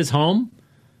brought one of his home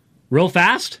real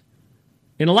fast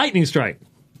in a lightning strike?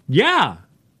 Yeah.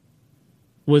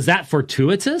 Was that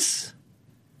fortuitous?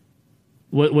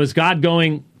 Was God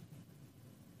going,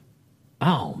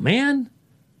 oh man,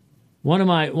 one of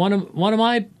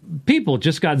my people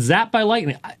just got zapped by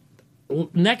lightning.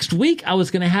 Next week I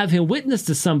was going to have him witness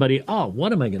to somebody. Oh,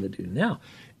 what am I going to do now?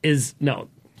 No,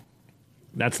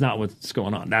 that's not what's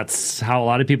going on. That's how a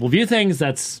lot of people view things.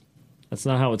 That's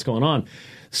not how it's going on.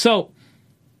 So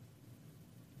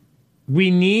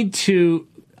we need to,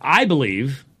 I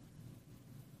believe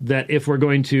that if we're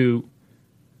going to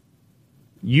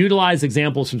utilize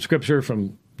examples from Scripture,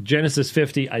 from Genesis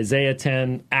 50, Isaiah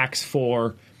 10, Acts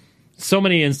 4, so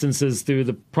many instances through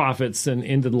the prophets and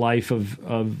into the life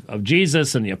of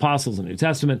Jesus and the apostles in the New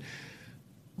Testament,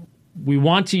 we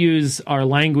want to use our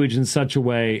language in such a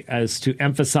way as to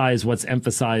emphasize what's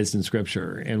emphasized in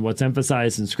Scripture. And what's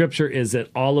emphasized in Scripture is that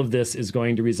all of this is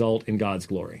going to result in God's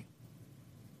glory.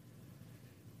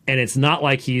 And it's not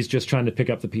like he's just trying to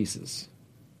pick up the pieces.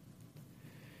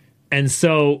 And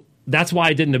so that's why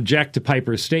I didn't object to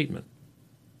Piper's statement.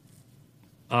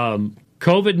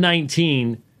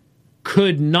 COVID-19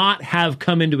 could not have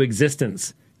come into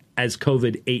existence as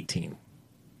COVID-18.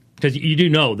 Because you do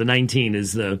know the 19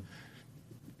 is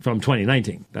from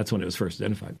 2019. That's when it was first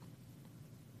identified.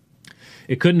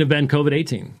 It couldn't have been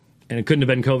COVID-18, and it couldn't have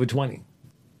been COVID-20.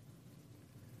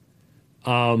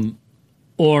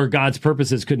 Or God's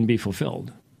purposes couldn't be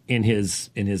fulfilled in his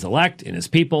elect, in his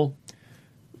people.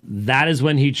 That is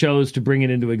when he chose to bring it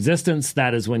into existence.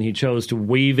 That is when he chose to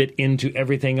weave it into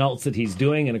everything else that he's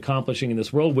doing and accomplishing in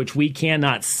this world, which we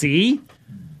cannot see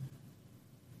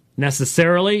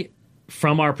necessarily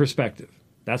from our perspective.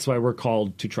 That's why we're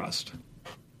called to trust.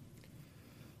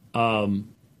 But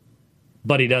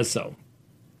he does so.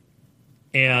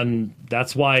 And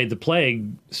that's why the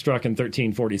plague struck in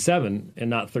 1347 and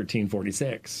not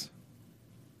 1346.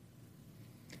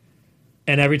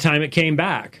 And every time it came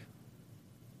back,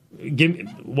 give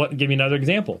me another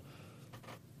example.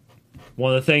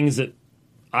 One of the things that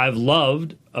I've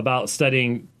loved about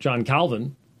studying John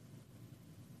Calvin,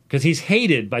 because he's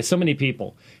hated by so many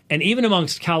people, and even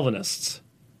amongst Calvinists,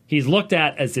 he's looked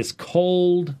at as this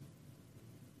cold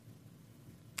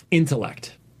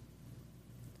intellect.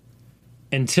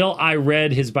 Until I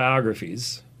read his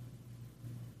biographies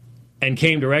and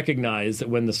came to recognize that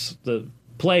when the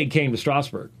plague came to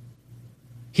Strasbourg,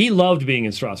 he loved being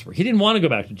in Strasbourg. He didn't want to go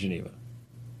back to Geneva.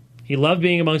 He loved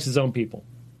being amongst his own people.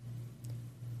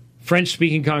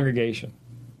 French-speaking congregation.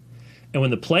 And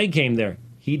when the plague came there,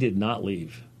 he did not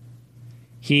leave.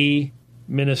 He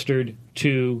ministered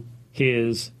to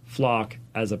his flock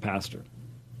as a pastor.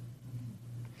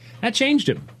 That changed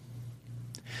him.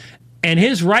 And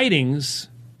his writings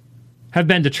have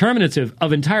been determinative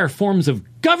of entire forms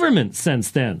of government since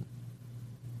then.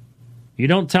 You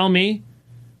don't tell me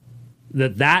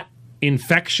that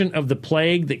infection of the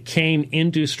plague that came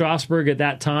into Strasbourg at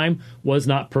that time was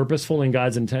not purposeful in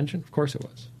God's intention? Of course it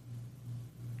was.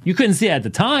 You couldn't see it at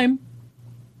the time,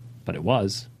 but it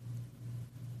was.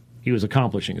 He was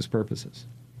accomplishing his purposes.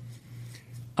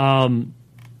 So,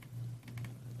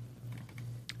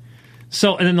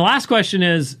 and then the last question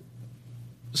is,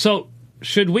 so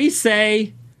should we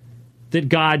say that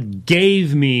God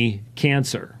gave me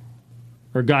cancer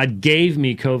or God gave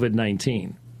me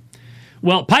COVID-19?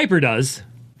 Well, Piper does.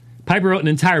 Piper wrote an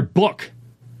entire book.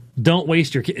 Don't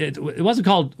waste your. It wasn't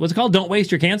called. What's it called? Don't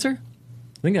waste your cancer.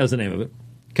 I think that was the name of it,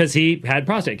 because he had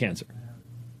prostate cancer.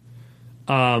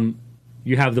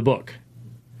 You have the book.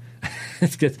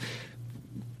 It's good.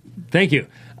 Thank you.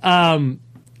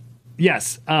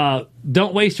 Yes.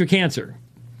 Don't waste your cancer.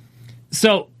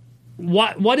 So,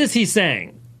 what is he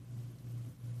saying?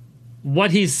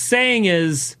 What he's saying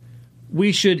is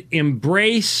we should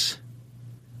embrace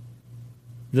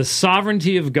the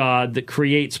sovereignty of God that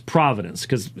creates providence.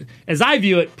 Because as I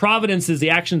view it, providence is the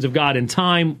actions of God in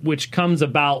time, which comes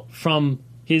about from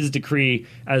his decree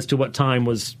as to what time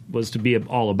was to be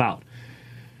all about.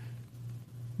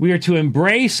 We are to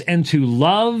embrace and to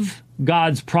love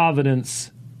God's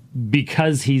providence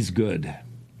because he's good.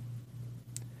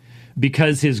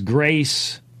 Because his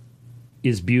grace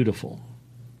is beautiful.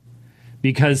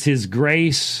 Because his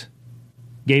grace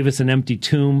gave us an empty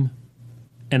tomb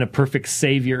and a perfect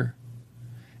Savior,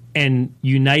 and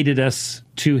united us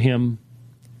to him,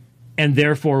 and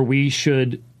therefore we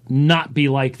should not be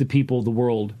like the people of the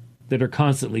world that are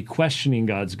constantly questioning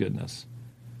God's goodness,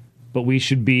 but we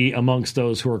should be amongst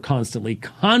those who are constantly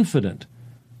confident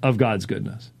of God's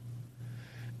goodness.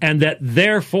 And that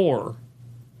therefore,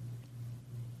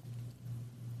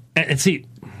 and see,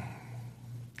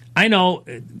 I know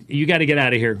you got to get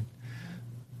out of here.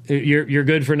 You're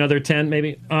good for another 10,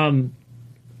 maybe.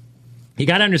 You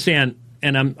got to understand,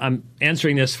 and I'm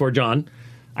answering this for John.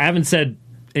 I haven't said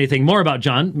anything more about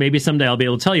John. Maybe someday I'll be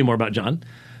able to tell you more about John.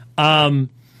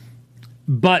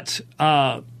 But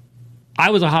I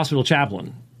was a hospital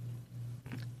chaplain.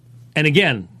 And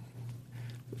again,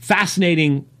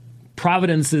 fascinating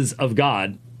providences of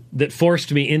God that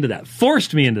forced me into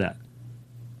that.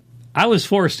 I was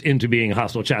forced into being a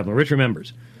hospital chaplain. Rich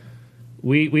remembers.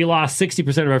 We lost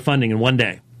 60% of our funding in one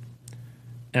day.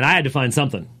 And I had to find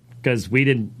something. Because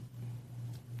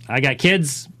I got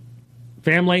kids,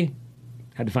 family,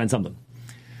 had to find something.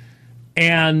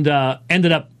 And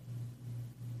ended up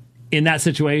in that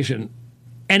situation.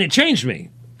 And it changed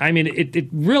me. I mean, it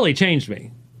really changed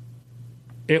me.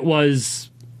 It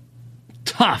was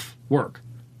tough work,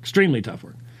 extremely tough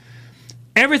work.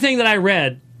 Everything that I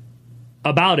read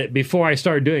about it before I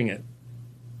started doing it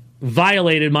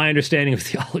violated my understanding of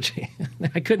theology.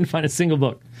 I couldn't find a single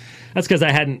book. That's because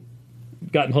I hadn't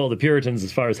gotten hold of the Puritans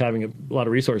as far as having a lot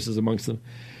of resources amongst them.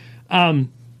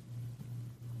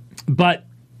 But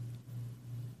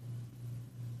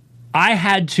I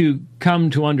had to come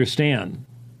to understand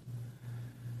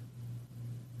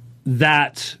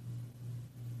that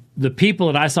the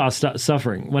people that I saw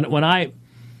suffering, when I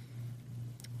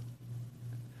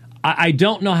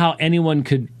don't know how anyone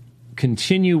could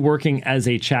continue working as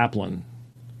a chaplain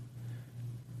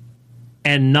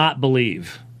and not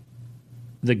believe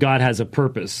that God has a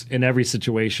purpose in every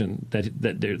situation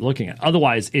that they're looking at.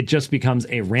 Otherwise, it just becomes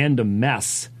a random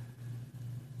mess,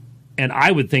 and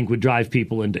I would think would drive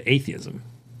people into atheism.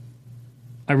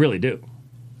 I really do.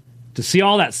 To see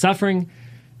all that suffering,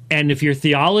 and if your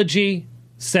theology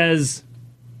says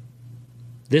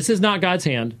this is not God's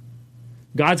hand,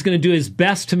 God's going to do his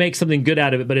best to make something good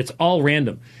out of it, but it's all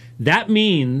random. That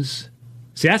means,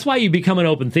 see, that's why you become an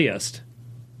open theist.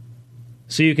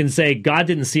 So you can say, God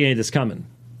didn't see any of this coming.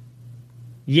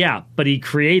 Yeah, but he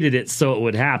created it so it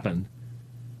would happen.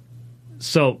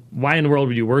 So why in the world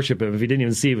would you worship him if he didn't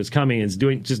even see it was coming and is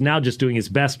doing his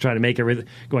best to try to make everything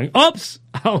going, oops,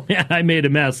 oh man, I made a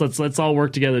mess. Let's all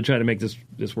work together to try to make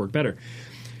this work better.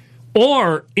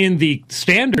 Or in the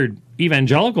standard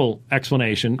evangelical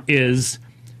explanation is,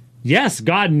 yes,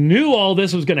 God knew all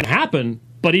this was going to happen,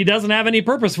 but he doesn't have any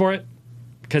purpose for it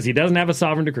because he doesn't have a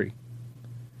sovereign decree.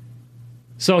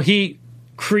 So he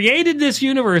created this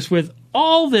universe with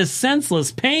all this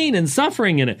senseless pain and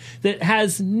suffering in it that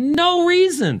has no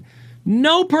reason,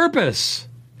 no purpose.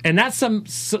 And that's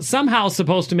somehow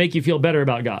supposed to make you feel better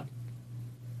about God.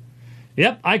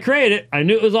 Yep, I created it. I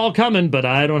knew it was all coming, but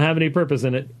I don't have any purpose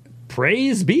in it.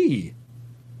 Praise be.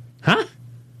 Huh?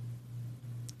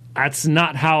 That's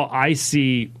not how I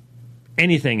see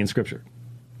anything in Scripture.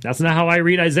 That's not how I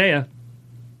read Isaiah.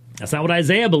 That's not what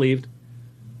Isaiah believed.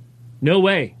 No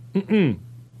way.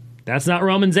 That's not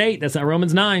Romans 8. That's not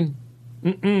Romans 9.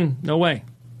 No way.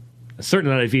 That's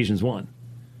certainly not Ephesians 1.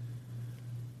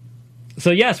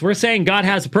 So yes, we're saying God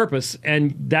has a purpose,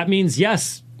 and that means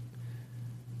yes.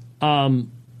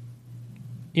 I'm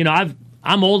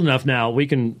old enough now. We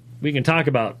can talk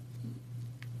about,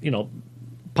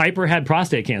 Piper had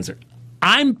prostate cancer.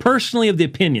 I'm personally of the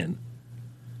opinion,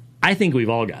 I think we've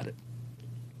all got it.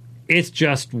 It's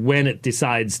just when it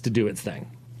decides to do its thing.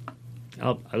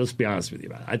 I'll just be honest with you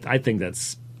about it. I think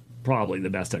that's probably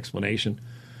the best explanation.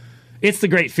 It's the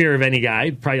great fear of any guy,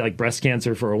 probably like breast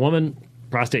cancer for a woman,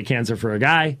 prostate cancer for a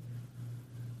guy.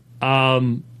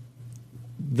 Phil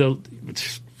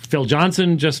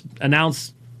Johnson just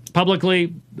announced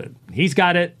publicly that he's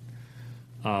got it.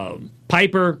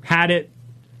 Piper had it.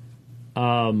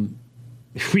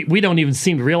 We don't even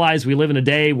seem to realize we live in a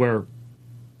day where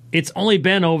it's only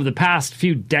been over the past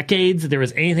few decades that there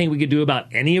was anything we could do about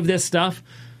any of this stuff,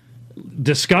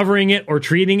 discovering it or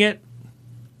treating it.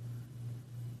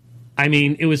 I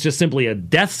mean, it was just simply a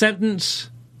death sentence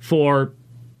for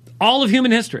all of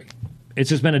human history. It's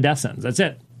just been a death sentence. That's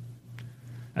it.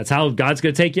 That's how God's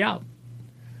going to take you out.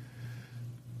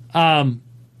 And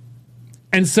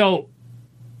so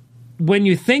when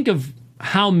you think of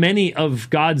how many of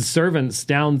God's servants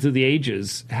down through the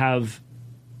ages have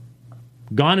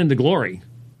gone into glory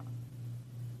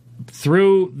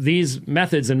through these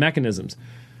methods and mechanisms,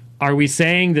 are we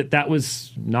saying that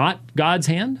was not God's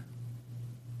hand?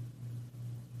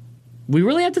 We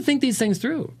really have to think these things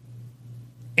through.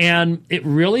 And it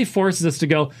really forces us to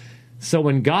go, so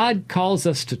when God calls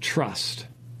us to trust,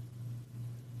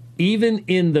 even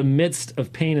in the midst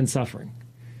of pain and suffering,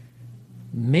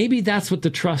 maybe that's what the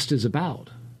trust is about.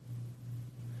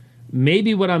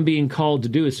 Maybe what I'm being called to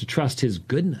do is to trust his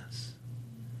goodness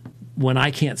when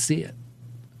I can't see it,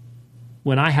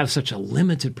 when I have such a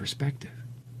limited perspective,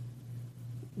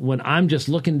 when I'm just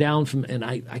looking down from and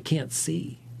I can't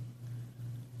see.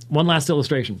 One last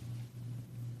illustration.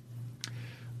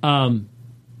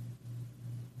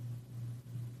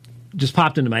 Just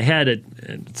popped into my head.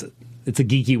 It's a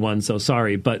geeky one, so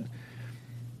sorry, but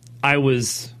I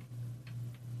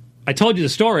told you the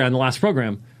story on the last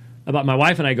program about my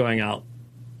wife and I going out,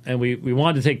 and we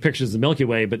wanted to take pictures of the Milky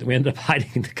Way, but we ended up hiding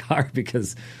in the car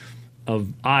because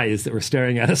of eyes that were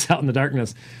staring at us out in the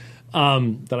darkness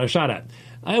that I shot at.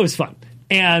 It was fun.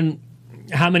 And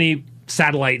how many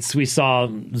satellites we saw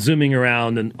zooming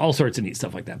around and all sorts of neat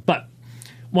stuff like that. But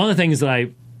one of the things that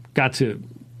I got to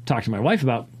talk to my wife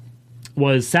about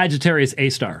was Sagittarius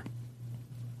A-star.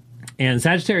 And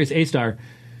Sagittarius A-star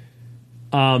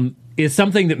is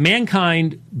something that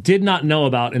mankind did not know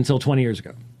about until 20 years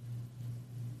ago.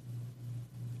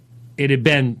 It had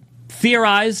been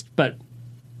theorized, but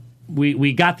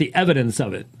we got the evidence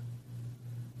of it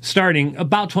starting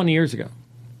about 20 years ago.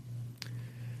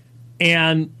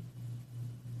 And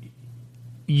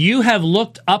you have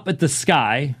looked up at the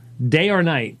sky, day or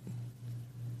night,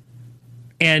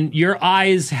 and your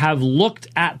eyes have looked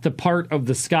at the part of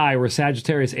the sky where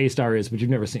Sagittarius A-star is, but you've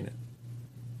never seen it.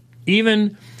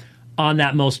 Even on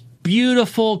that most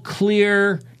beautiful,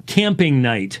 clear camping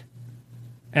night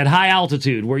at high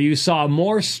altitude where you saw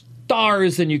more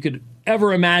stars than you could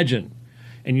ever imagine,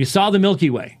 and you saw the Milky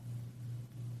Way,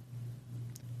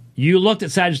 You looked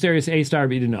at Sagittarius A star,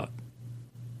 but you didn't know it.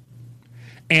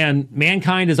 And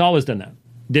mankind has always done that.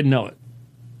 Didn't know it.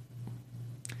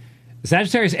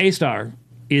 Sagittarius A star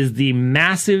is the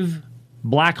massive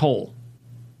black hole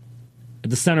at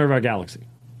the center of our galaxy.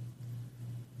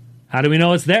 How do we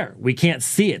know it's there? We can't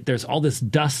see it. There's all this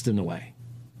dust in the way.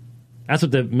 That's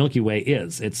what the Milky Way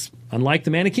is. It's unlike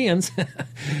the Manichaeans.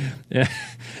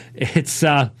 It's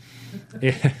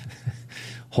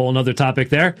whole nother topic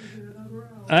there.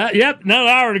 Yep, another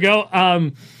hour to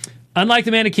go. Unlike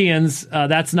the Manichaeans,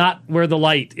 that's not where the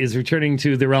light is returning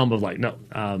to the realm of light. No,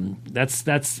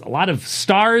 that's a lot of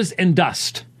stars and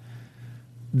dust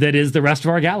that is the rest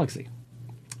of our galaxy.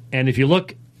 And if you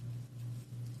look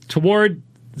toward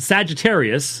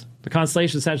Sagittarius, the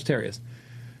constellation of Sagittarius,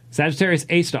 Sagittarius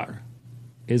A star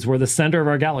is where the center of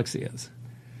our galaxy is.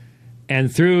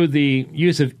 And through the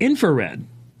use of infrared,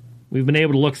 we've been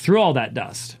able to look through all that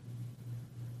dust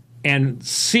and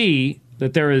see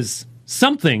that there is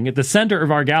something at the center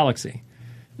of our galaxy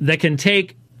that can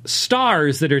take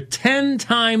stars that are 10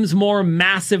 times more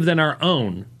massive than our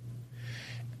own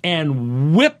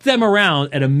and whip them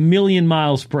around at 1,000,000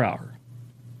 miles per hour.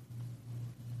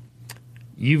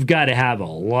 You've got to have a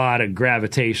lot of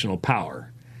gravitational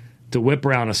power to whip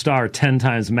around a star 10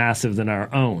 times massive than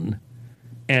our own.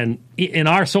 And in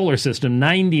our solar system,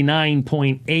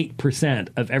 99.8%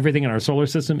 of everything in our solar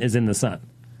system is in the sun.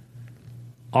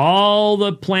 All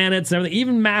the planets and everything,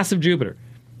 even massive Jupiter,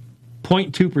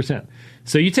 0.2%.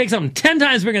 So you take something 10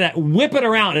 times bigger than that, whip it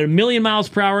around at 1,000,000 miles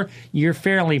per hour, you're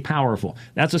fairly powerful.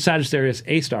 That's what Sagittarius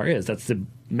A star is. That's the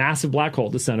massive black hole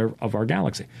at the center of our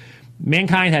galaxy.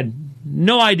 Mankind had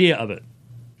no idea of it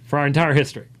for our entire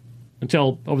history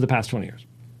until over the past 20 years.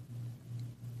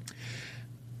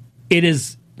 It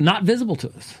is not visible to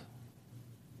us.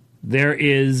 There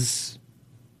is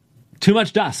too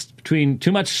much dust,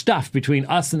 too much stuff between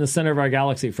us and the center of our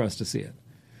galaxy for us to see it.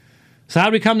 So how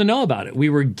did we come to know about it? We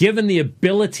were given the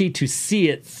ability to see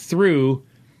it through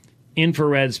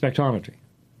infrared spectrometry.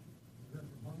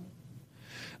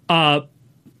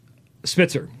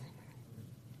 Spitzer.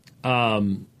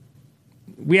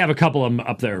 We have a couple of them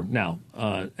up there now,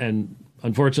 and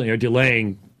unfortunately are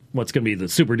delaying what's going to be the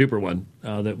super duper one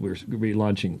that we're going to be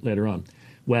launching later on.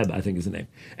 Webb, I think, is the name.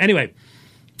 Anyway,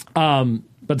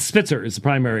 but Spitzer is the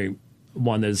primary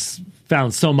one that's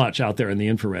found so much out there in the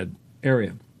infrared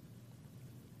area.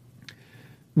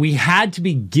 We had to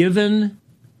be given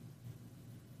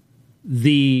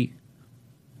the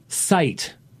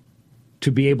sight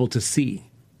to be able to see.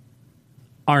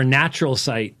 Our natural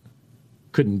sight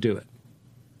couldn't do it.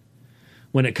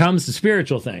 When it comes to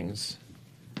spiritual things,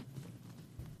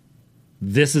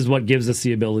 this is what gives us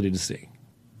the ability to see.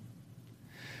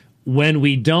 When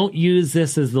we don't use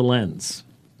this as the lens,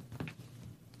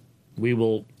 we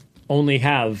will only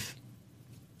have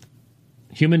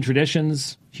human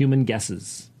traditions, human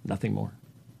guesses, nothing more.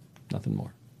 Nothing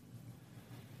more.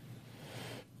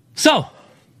 So,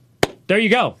 there you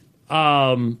go.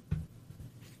 I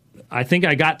think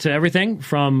I got to everything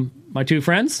from my two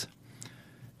friends.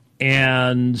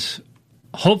 And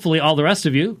hopefully all the rest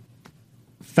of you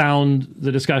found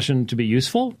the discussion to be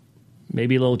useful,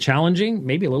 maybe a little challenging,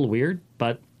 maybe a little weird,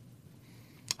 but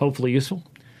hopefully useful.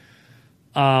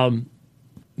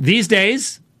 These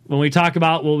days, when we talk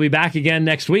about we'll be back again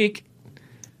next week,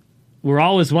 we're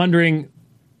always wondering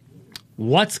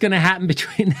what's going to happen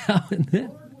between now and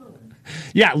then.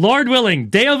 Yeah, Lord willing,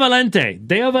 Deo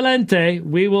Valente,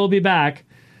 we will be back.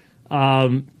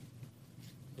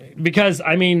 Because,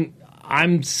 I mean,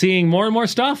 I'm seeing more and more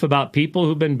stuff about people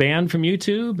who've been banned from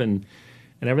YouTube and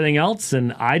everything else,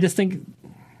 and I just think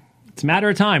it's a matter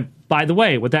of time. By the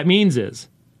way, what that means is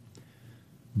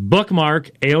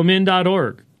bookmark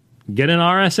aomin.org. Get an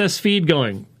RSS feed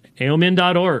going,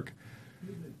 aomin.org.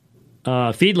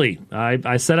 Feedly.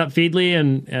 I set up Feedly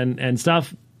and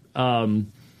stuff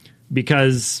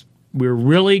because we're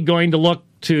really going to look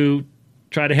to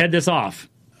try to head this off.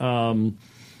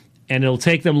 And it'll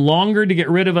take them longer to get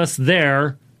rid of us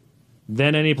there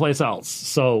than any place else.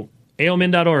 So,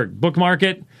 aomin.org, bookmark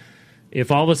it. If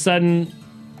all of a sudden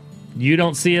you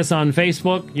don't see us on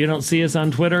Facebook, you don't see us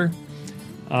on Twitter,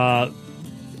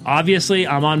 obviously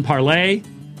I'm on Parlay,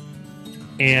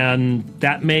 and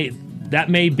that may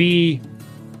be,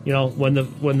 you know, when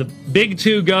the big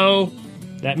two go,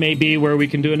 that may be where we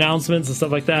can do announcements and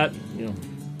stuff like that. You know,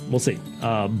 we'll see.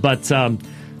 But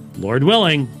Lord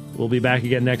willing, we'll be back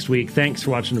again next week. Thanks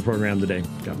for watching the program today.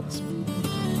 God bless.